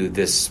into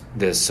this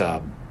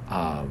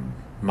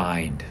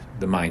mind,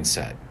 the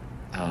mindset.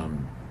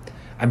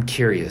 I'm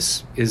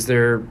curious, is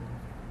there,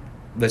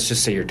 let's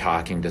just say you're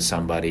talking to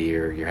somebody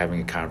or you're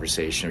having a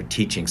conversation or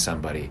teaching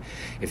somebody.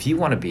 If you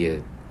want to be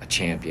a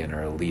champion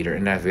or a leader,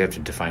 and we have to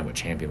define what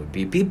champion would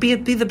be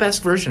the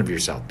best version of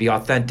yourself. Be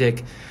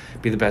authentic,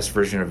 be the best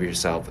version of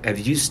yourself. Have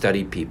you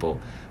studied people?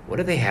 What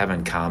do they have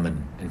in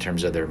common in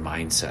terms of their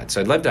mindset?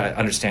 So I'd love to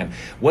understand,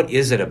 what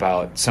is it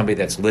about somebody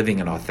that's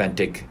living an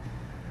authentic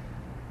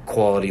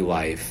quality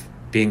life,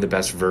 being the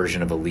best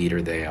version of a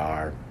leader they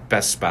are,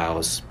 best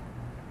spouse?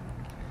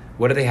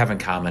 What do they have in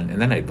common? And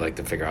then I'd like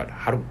to figure out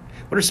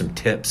what are some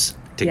tips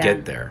to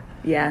get there?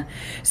 Yeah.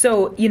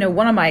 So,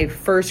 one of my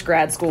first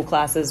grad school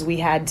classes, we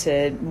had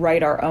to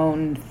write our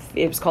own,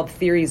 it was called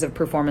Theories of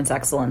Performance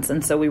Excellence.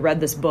 And so we read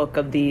this book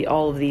of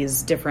all of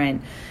these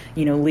different,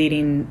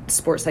 leading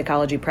sports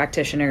psychology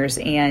practitioners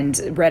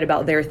and read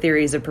about their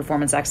theories of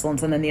performance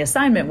excellence. And then the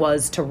assignment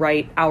was to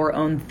write our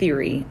own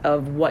theory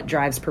of what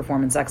drives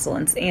performance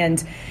excellence.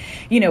 And,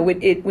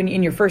 when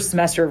in your first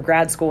semester of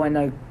grad school in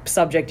a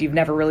subject you've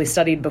never really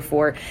studied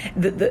before,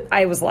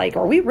 I was like,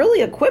 are we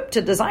really equipped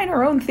to design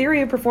our own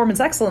theory of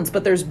performance excellence?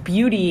 But there's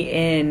beauty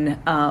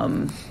in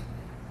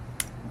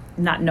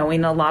not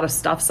knowing a lot of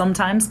stuff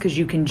sometimes, because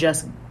you can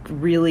just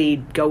really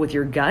go with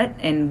your gut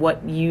and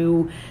what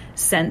you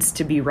sense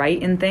to be right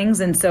in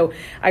things. And so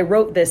I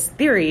wrote this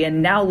theory,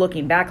 and now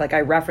looking back, I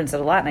reference it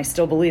a lot, and I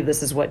still believe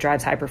this is what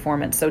drives high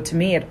performance. So to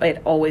me,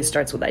 it always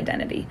starts with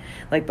identity.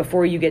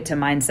 Before you get to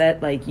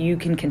mindset, you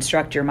can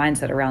construct your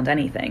mindset around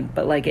anything,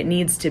 but it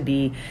needs to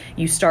be,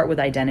 you start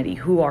with identity.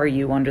 Who are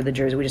you under the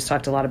jersey? We just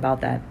talked a lot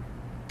about that.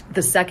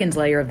 The second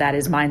layer of that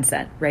is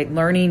mindset, right?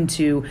 Learning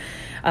to,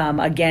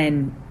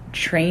 again,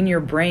 train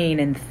your brain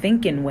and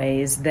think in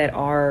ways that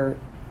are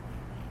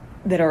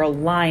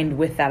aligned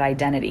with that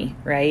identity,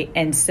 right?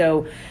 And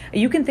so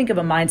you can think of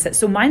a mindset.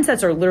 So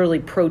mindsets are literally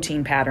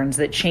protein patterns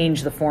that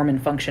change the form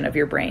and function of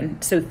your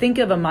brain. So think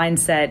of a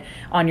mindset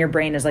on your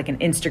brain as like an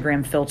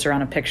Instagram filter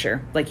on a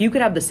picture. You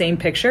could have the same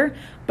picture,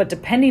 but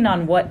depending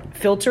on what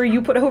filter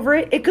you put over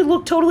it, it could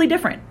look totally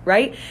different,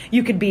 right?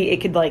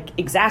 It could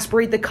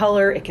exasperate the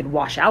color, it could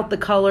wash out the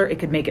color, it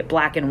could make it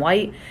black and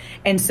white.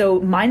 And so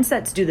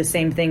mindsets do the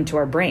same thing to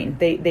our brain.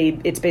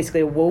 It's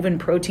basically a woven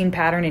protein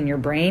pattern in your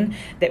brain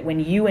that when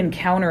you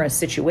encounter a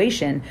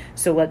situation,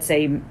 so let's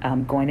say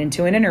going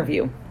into an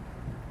interview,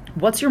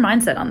 what's your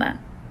mindset on that?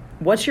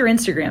 What's your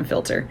Instagram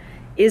filter?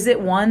 Is it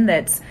one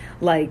that's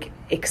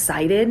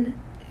excited,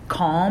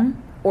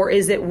 calm, or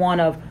is it one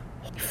of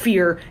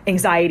fear,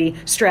 anxiety,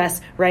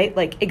 stress, right?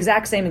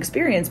 Exact same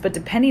experience, but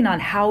depending on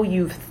how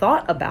you've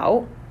thought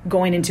about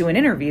going into an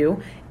interview,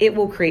 it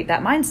will create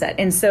that mindset.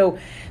 And so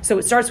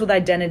it starts with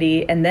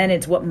identity, and then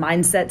it's what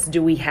mindsets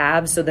do we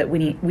have so that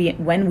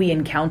when we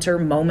encounter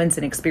moments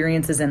and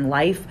experiences in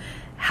life,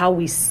 how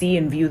we see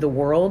and view the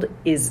world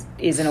is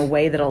in a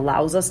way that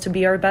allows us to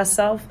be our best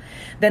self.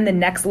 Then the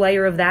next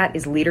layer of that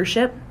is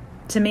leadership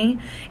to me,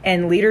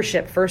 and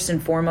leadership first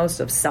and foremost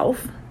of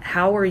self.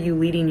 How are you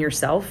leading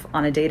yourself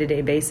on a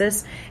day-to-day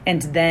basis?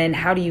 And then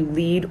how do you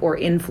lead or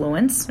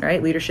influence,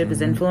 right? Leadership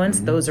is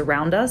influence, those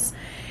around us.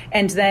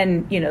 And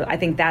then, I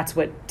think that's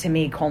what, to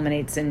me,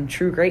 culminates in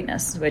true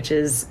greatness, which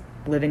is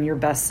living your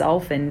best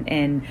self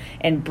and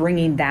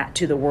bringing that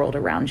to the world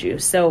around you.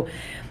 So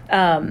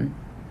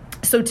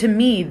to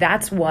me,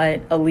 that's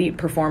what elite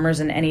performers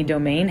in any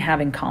domain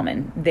have in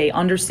common. They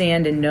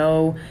understand and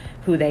know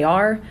who they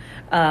are,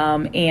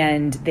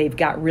 and they've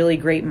got really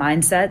great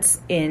mindsets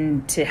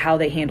into how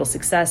they handle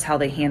success, how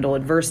they handle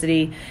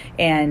adversity,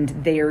 and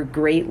they are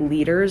great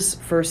leaders,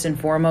 first and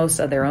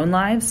foremost, of their own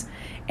lives.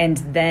 And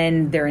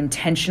then they're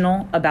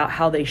intentional about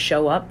how they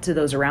show up to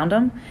those around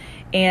them.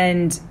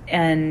 And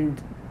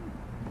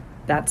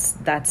that's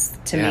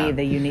to me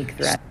the unique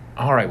thread.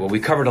 All right. Well, we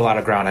covered a lot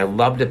of ground. I'd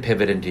love to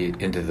pivot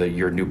into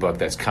your new book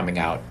that's coming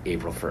out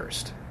April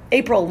 1st.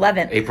 April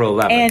 11th. April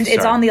 11th. And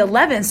it's on the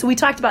 11th. So we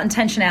talked about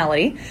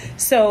intentionality.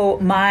 So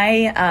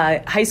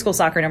my high school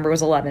soccer number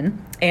was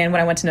 11. And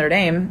when I went to Notre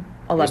Dame,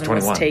 11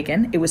 was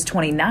taken. It was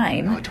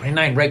 29. Oh,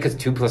 29, right, because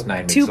 2 plus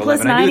 9 makes 2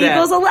 plus 9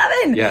 equals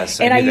 11. Yes,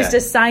 I used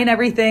to sign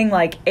everything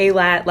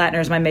ALAT,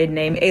 Latner is my maiden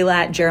name,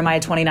 ALAT, Jeremiah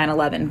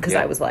 29:11, because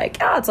I was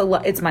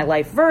it's my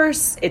life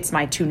verse, it's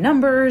my 2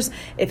 numbers.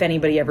 If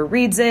anybody ever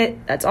reads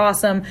it, that's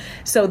awesome.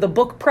 So the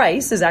book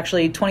price is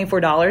actually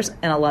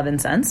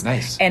 $24.11.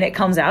 Nice. And it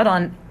comes out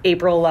on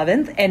April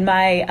 11th. And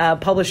my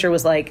publisher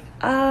was like,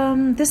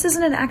 this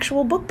isn't an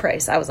actual book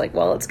price. I was like,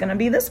 well, it's going to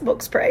be this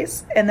book's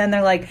price. And then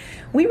they're like,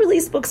 we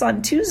release books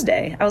on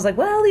Tuesday. I was like,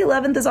 well, the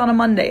 11th is on a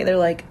Monday. They're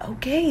like,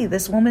 okay,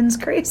 this woman's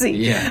crazy.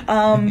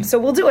 Yeah. So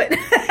we'll do it.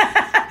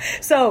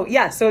 So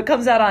it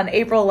comes out on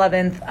April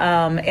 11th,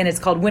 and it's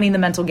called Winning the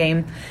Mental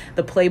Game,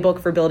 the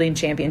playbook for building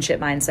championship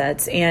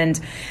mindsets. And,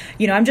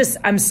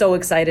 I'm so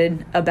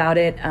excited about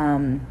it.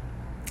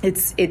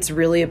 it's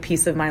really a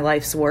piece of my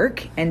life's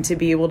work, and to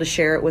be able to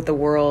share it with the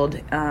world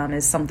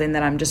is something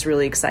that I'm just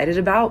really excited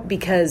about,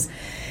 because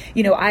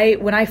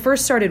when I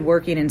first started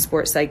working in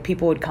sports psych,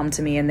 people would come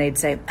to me and they'd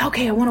say,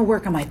 okay, I want to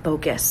work on my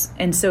focus.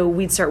 And so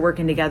we'd start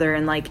working together,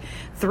 and like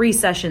 3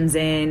 sessions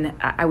in,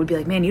 I would be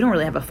like, man, you don't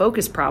really have a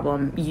focus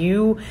problem.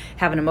 You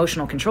have an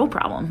emotional control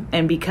problem.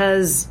 And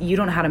because you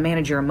don't know how to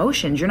manage your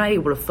emotions, you're not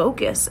able to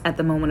focus at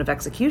the moment of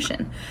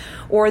execution.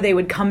 Or they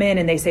would come in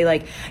and they say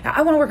like,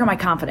 I want to work on my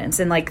confidence.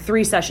 And like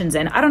 3 sessions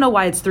in, I don't know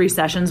why it's 3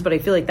 sessions, but I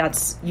feel like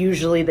that's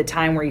usually the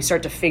time where you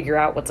start to figure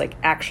out what's like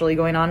actually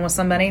going on with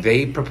somebody.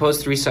 They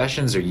propose 3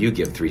 sessions, or you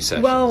give 3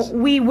 sessions? Well,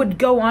 we would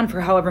go on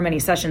for however many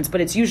sessions, but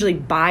it's usually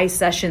by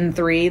session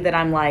 3 that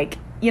I'm like,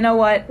 you know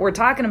what, we're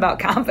talking about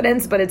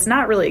confidence, but it's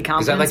not really a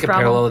confidence problem. Is that like a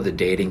parallel of the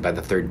dating? By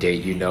the 3rd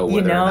date, whether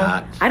or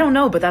not? I don't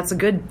know, but that's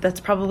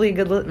probably a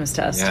good litmus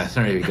test. Yeah,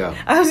 there you go.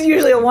 I was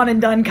usually a one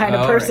and done kind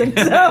of person. Right.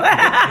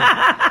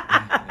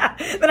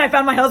 So then I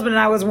found my husband and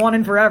I was one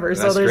and forever.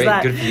 That's so there's great.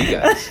 that. Good for you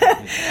guys.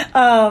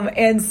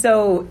 And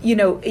so,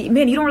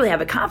 man, you don't really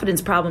have a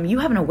confidence problem. You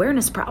have an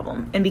awareness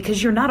problem. And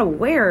because you're not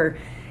aware,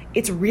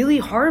 it's really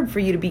hard for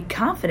you to be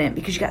confident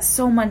because you got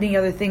so many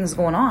other things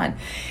going on.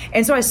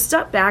 And so I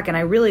stepped back and I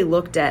really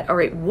looked at, all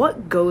right,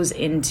 what goes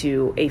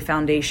into a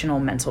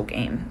foundational mental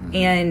game?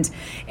 Mm-hmm.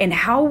 And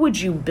how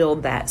would you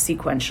build that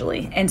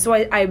sequentially? And so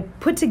I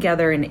put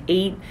together an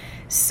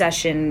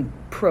 8-session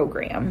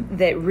program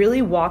that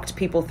really walked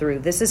people through,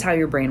 this is how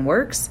your brain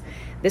works.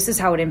 This is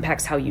how it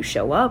impacts how you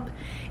show up.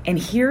 And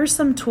here are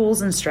some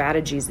tools and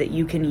strategies that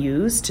you can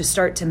use to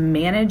start to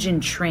manage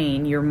and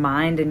train your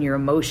mind and your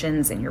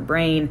emotions and your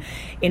brain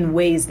in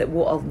ways that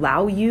will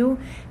allow you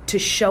to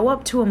show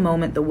up to a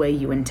moment the way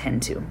you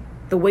intend to,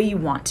 the way you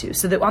want to.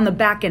 So that on the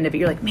back end of it,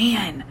 you're like,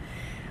 man,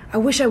 I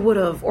wish I would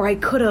have, or I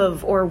could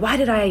have, or why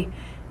did I,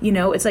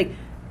 it's like,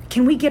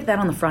 can we get that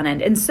on the front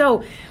end? And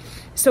so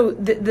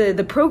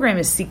the program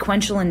is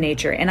sequential in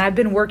nature, and I've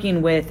been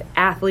working with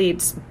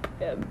athletes,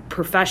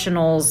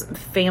 professionals,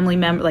 family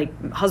members,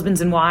 like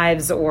husbands and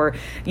wives, or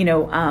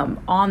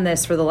on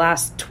this for the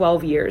last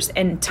 12 years.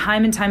 And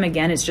time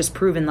again, it's just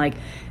proven like,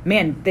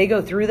 man, they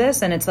go through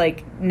this, and it's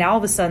like now all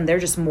of a sudden they're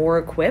just more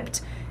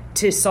equipped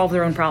to solve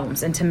their own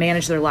problems and to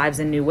manage their lives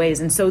in new ways.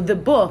 And so the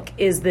book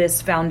is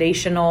this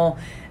foundational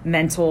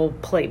mental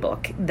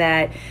playbook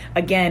that,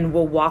 again,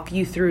 will walk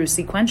you through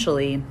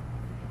sequentially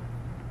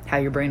how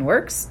your brain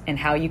works and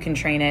how you can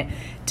train it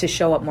to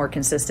show up more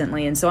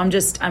consistently. And so I'm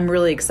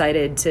really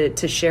excited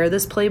to share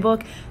this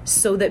playbook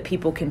so that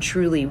people can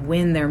truly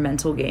win their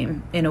mental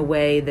game in a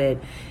way that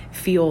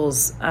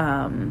feels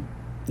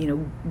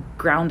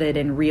grounded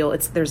and real.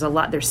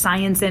 There's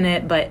science in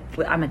it, but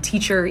I'm a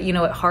teacher,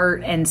 at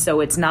heart. And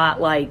so it's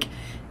not like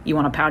you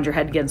want to pound your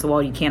head against the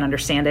wall, you can't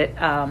understand it.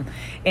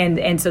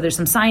 And so there's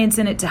some science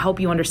in it to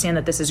help you understand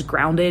that this is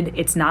grounded.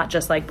 It's not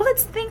just like, well,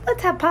 let's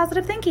have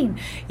positive thinking,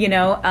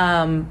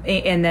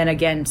 and then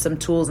again, some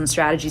tools and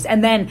strategies.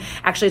 And then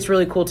actually it's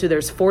really cool too.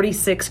 There's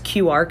 46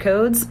 QR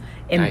codes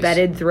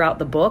embedded throughout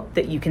the book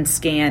that you can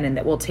scan and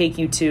that will take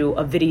you to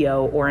a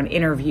video or an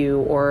interview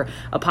or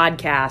a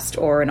podcast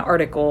or an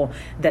article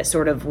that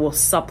sort of will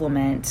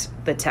supplement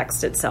the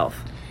text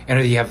itself. And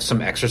do you have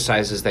some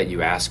exercises that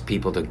you ask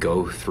people to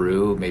go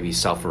through, maybe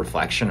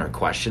self-reflection or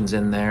questions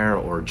in there,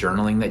 or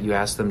journaling that you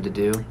ask them to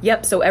do?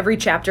 Yep. So every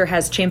chapter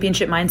has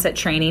championship mindset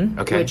training,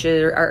 which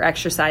are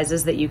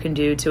exercises that you can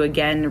do to,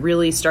 again,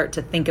 really start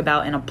to think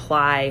about and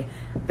apply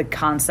the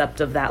concept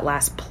of that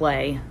last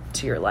play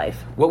to your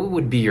life. What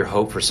would be your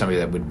hope for somebody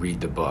that would read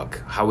the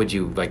book? How would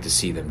you like to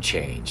see them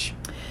change?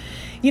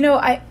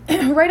 I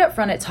right up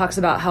front, it talks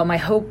about how my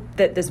hope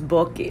that this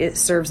book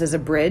serves as a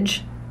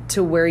bridge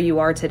to where you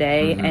are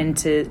today, mm-hmm. and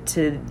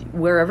to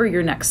wherever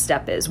your next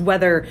step is,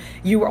 whether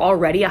you are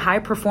already a high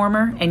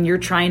performer and you're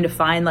trying to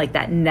find like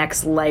that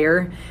next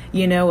layer,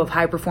 of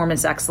high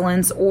performance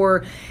excellence,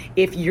 or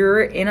if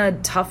you're in a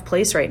tough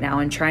place right now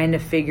and trying to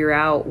figure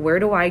out where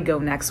do I go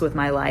next with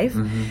my life.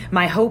 Mm-hmm.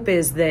 My hope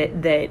is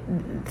that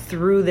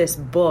through this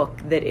book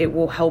that it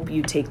will help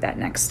you take that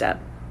next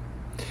step.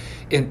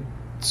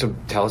 So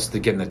tell us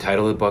again the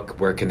title of the book.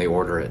 Where can they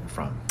order it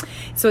from?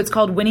 So it's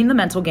called Winning the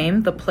Mental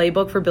Game, the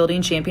Playbook for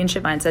Building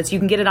Championship Mindsets. You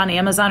can get it on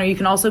Amazon, or you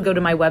can also go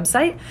to my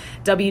website,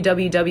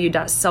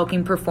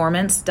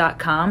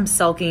 www.selkingperformance.com.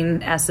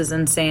 Selking, S as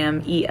in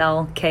Sam,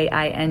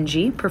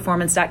 ELKING,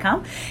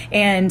 performance.com.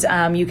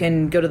 And you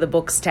can go to the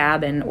books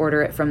tab and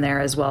order it from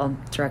there as well,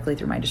 directly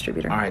through my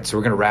distributor. All right, so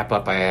we're going to wrap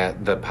up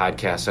the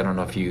podcast. I don't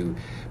know if you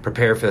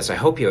prepared for this. I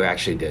hope you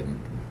actually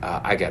didn't.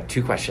 I have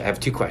 2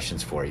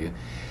 questions for you.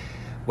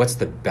 What's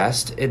the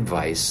best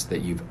advice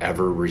that you've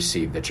ever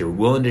received that you're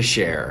willing to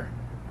share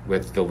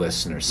with the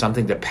listeners?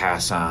 Something to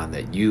pass on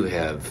that you've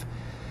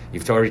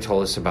already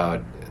told us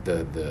about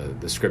the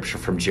scripture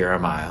from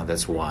Jeremiah.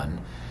 That's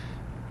one.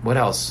 What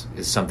else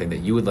is something that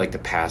you would like to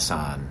pass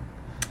on?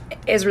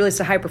 As it relates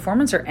to high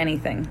performance or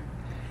anything?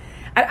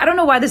 I don't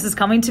know why this is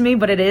coming to me,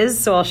 but it is,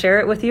 so I'll share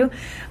it with you.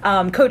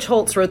 Coach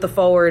Holtz wrote the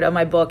foreword of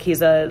my book.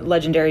 He's a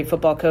legendary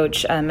football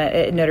coach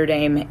at Notre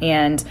Dame,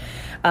 and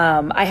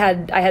I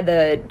had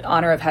the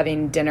honor of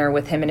having dinner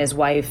with him and his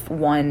wife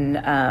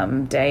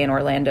one day in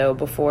Orlando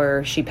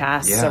before she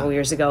passed several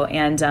years ago,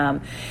 and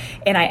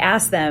I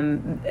asked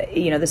them,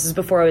 this is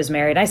before I was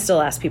married. I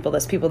still ask people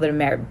this, people that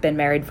have been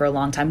married for a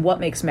long time, what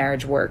makes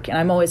marriage work? And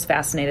I'm always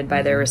fascinated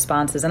by their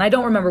responses. And I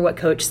don't remember what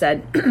Coach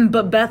said,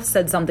 but Beth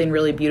said something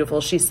really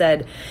beautiful. She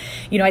said,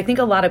 I think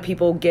a lot of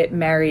people get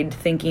married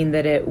thinking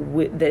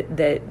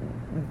that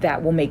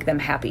that will make them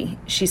happy.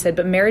 She said,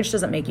 but marriage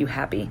doesn't make you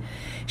happy.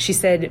 She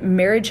said,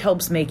 marriage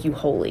helps make you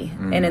holy.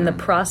 And in the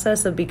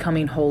process of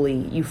becoming holy,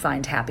 you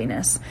find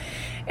happiness.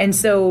 And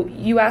so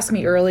you asked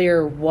me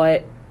earlier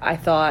what I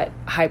thought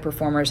high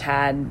performers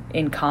had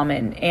in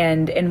common.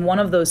 And one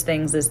of those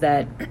things is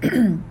that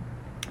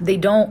they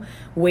don't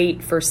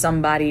wait for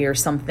somebody or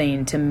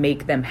something to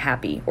make them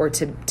happy or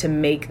to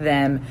make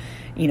them,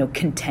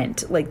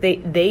 content. Like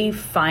they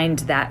find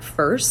that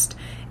first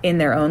in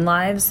their own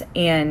lives.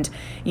 And,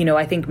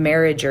 I think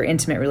marriage or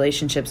intimate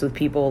relationships with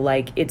people,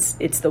 like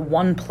it's the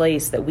one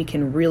place that we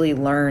can really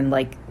learn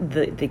like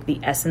the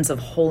essence of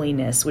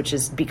holiness, which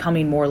is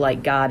becoming more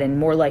like God. And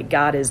more like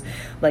God is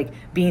like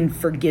being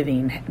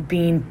forgiving,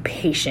 being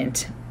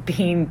patient,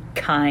 being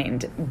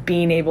kind,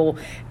 being able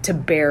to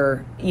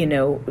bear,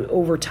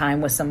 over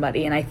time with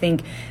somebody. And I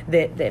think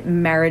that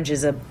marriage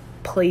is a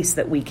place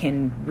that we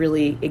can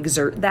really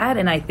exert that.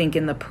 And I think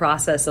in the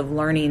process of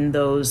learning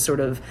those sort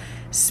of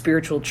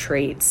spiritual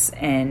traits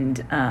and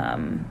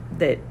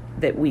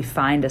that we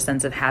find a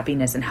sense of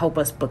happiness and help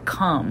us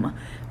become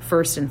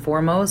first and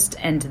foremost.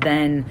 And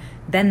then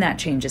that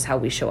changes how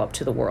we show up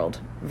to the world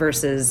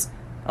versus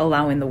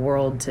allowing the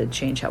world to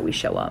change how we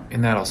show up.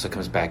 And that also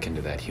comes back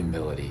into that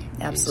humility.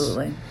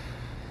 Absolutely. Piece.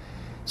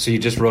 So you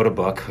just wrote a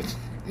book.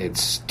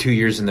 It's 2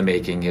 years in the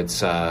making.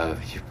 It's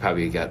you've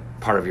probably got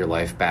part of your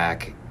life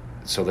back.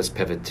 So let's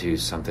pivot to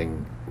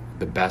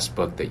the best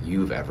book that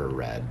you've ever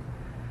read.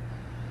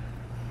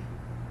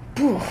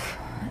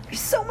 There's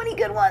so many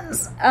good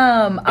ones.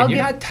 You're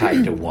not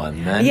tied to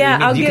one, then.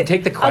 Yeah, you can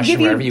take the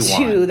question wherever you want. I'll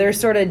give you two. They're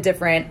sort of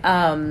different.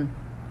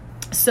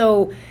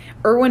 So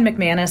Erwin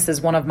McManus is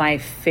one of my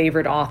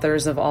favorite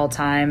authors of all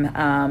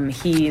time.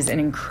 He's an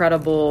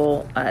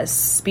incredible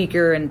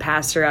speaker and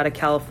pastor out of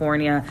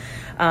California.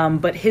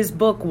 But his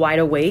book, Wide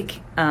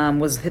Awake,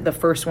 was the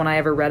first one I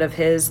ever read of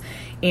his.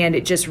 And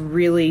it just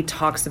really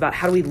talks about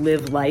how do we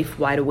live life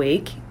wide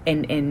awake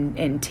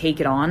and take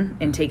it on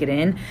and take it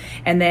in.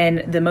 And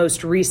then the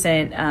most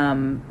recent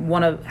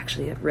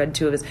I've read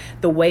two of his,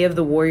 The Way of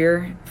the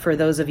Warrior. For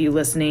those of you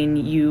listening,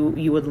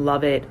 you would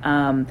love it.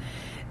 The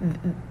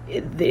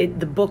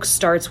book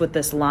starts with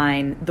this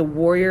line: the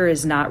warrior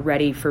is not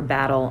ready for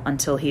battle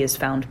until he has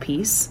found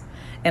peace.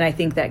 And I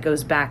think that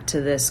goes back to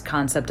this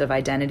concept of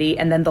identity.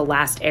 And then The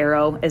Last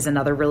Arrow is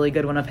another really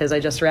good one of his I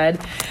just read.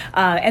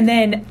 And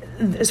then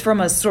from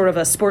a sort of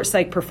a sports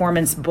psych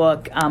performance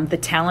book, The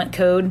Talent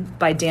Code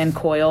by Dan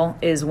Coyle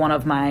is one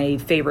of my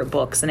favorite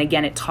books. And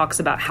again, it talks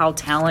about how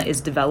talent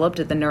is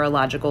developed at the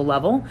neurological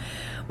level,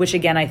 which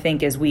again, I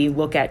think as we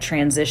look at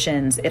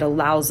transitions, it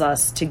allows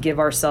us to give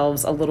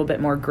ourselves a little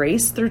bit more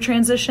grace through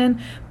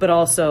transition, but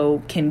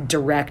also can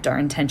direct our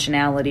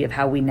intentionality of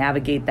how we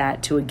navigate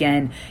that to,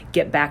 again,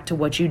 get back to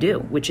what you do,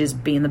 which is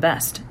being the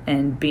best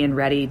and being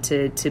ready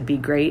to be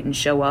great and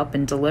show up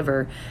and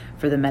deliver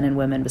for the men and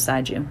women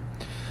beside you.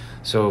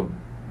 So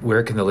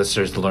where can the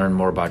listeners learn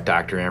more about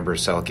Dr. Amber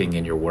Selking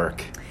and your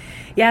work?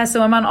 Yeah,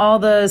 so I'm on all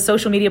the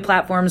social media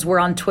platforms. We're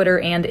on Twitter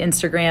and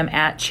Instagram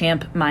at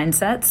Champ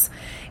Mindsets.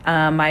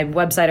 My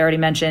website I already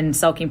mentioned,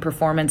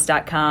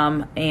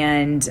 selkingperformance.com,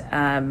 and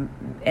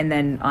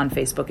then on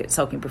Facebook at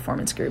Selking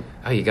Performance Group.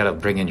 Oh, you got to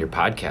bring in your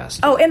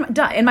podcast. Oh,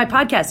 in my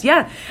podcast,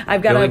 yeah.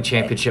 I've got Building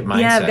Championship Mindsets.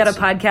 Yeah, I've got a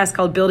podcast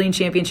called Building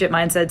Championship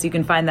Mindsets. You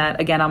can find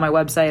that, again, on my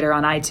website or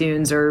on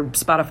iTunes or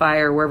Spotify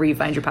or wherever you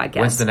find your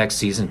podcast. When's the next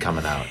season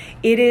coming out?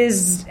 It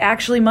is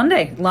actually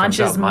Monday.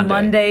 Launches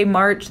Monday,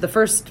 March, the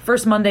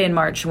first Monday in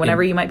March,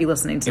 whenever you might be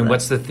listening to And this.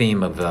 What's the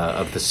theme of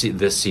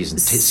this season?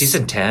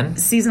 Season 10?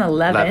 Season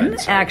 11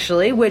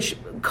 actually, which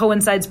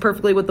coincides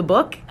perfectly with the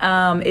book.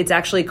 It's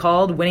actually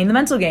called Winning the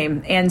Mental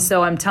Game. And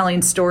so I'm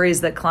telling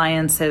stories that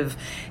clients have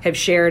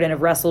shared and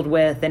have wrestled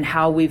with and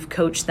how we've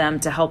coached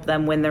them to help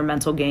them win their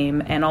mental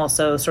game, and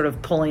also sort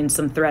of pulling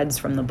some threads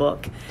from the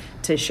book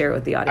to share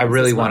with the audience. I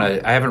really want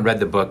to, I haven't read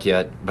the book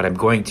yet, but I'm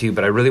going to,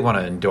 but I really want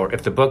to endorse,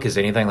 if the book is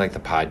anything like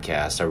the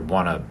podcast, I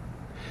want to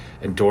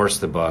endorse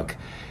the book.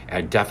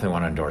 I definitely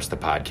want to endorse the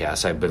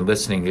podcast. I've been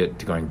listening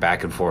to going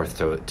back and forth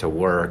to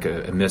work.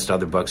 I missed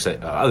other books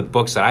that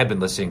I've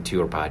been listening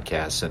to or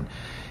podcasts, and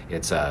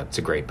it's a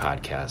great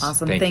podcast.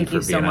 Awesome. Thank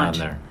you for being so much on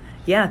there.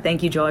 Yeah,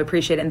 thank you, Joel. I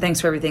appreciate it, and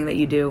thanks for everything that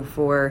you do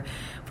for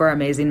our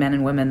amazing men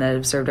and women that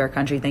have served our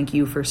country. Thank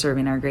you for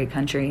serving our great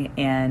country,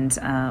 and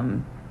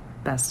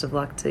best of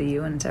luck to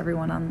you and to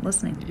everyone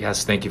listening.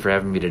 Yes, thank you for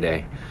having me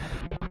today.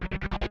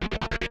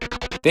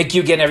 Thank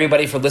you again,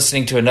 everybody, for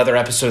listening to another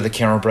episode of the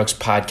Cameron Brooks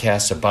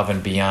Podcast, Above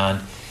and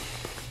Beyond.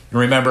 And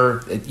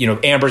remember,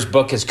 Amber's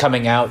book is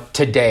coming out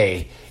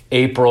today,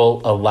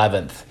 April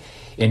 11th.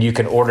 And you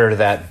can order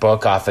that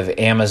book off of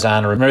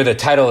Amazon. Remember, the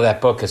title of that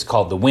book is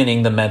called The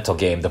Winning the Mental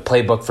Game, The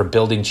Playbook for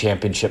Building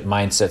Championship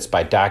Mindsets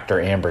by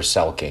Dr. Amber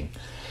Selking.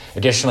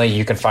 Additionally,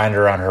 you can find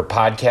her on her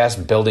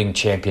podcast, Building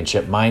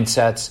Championship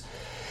Mindsets.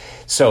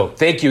 So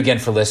thank you again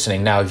for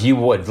listening. Now, if you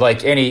would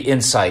like any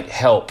insight,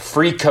 help,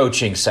 free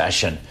coaching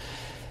session,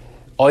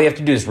 all you have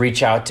to do is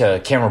reach out to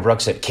Cameron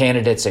Brooks at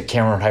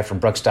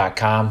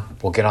candidates@cameron-brooks.com.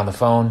 We'll get on the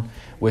phone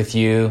with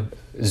you,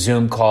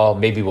 Zoom call.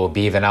 Maybe we'll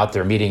be even out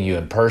there meeting you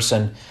in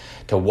person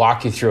to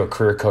walk you through a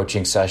career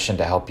coaching session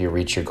to help you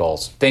reach your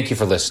goals. Thank you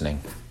for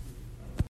listening.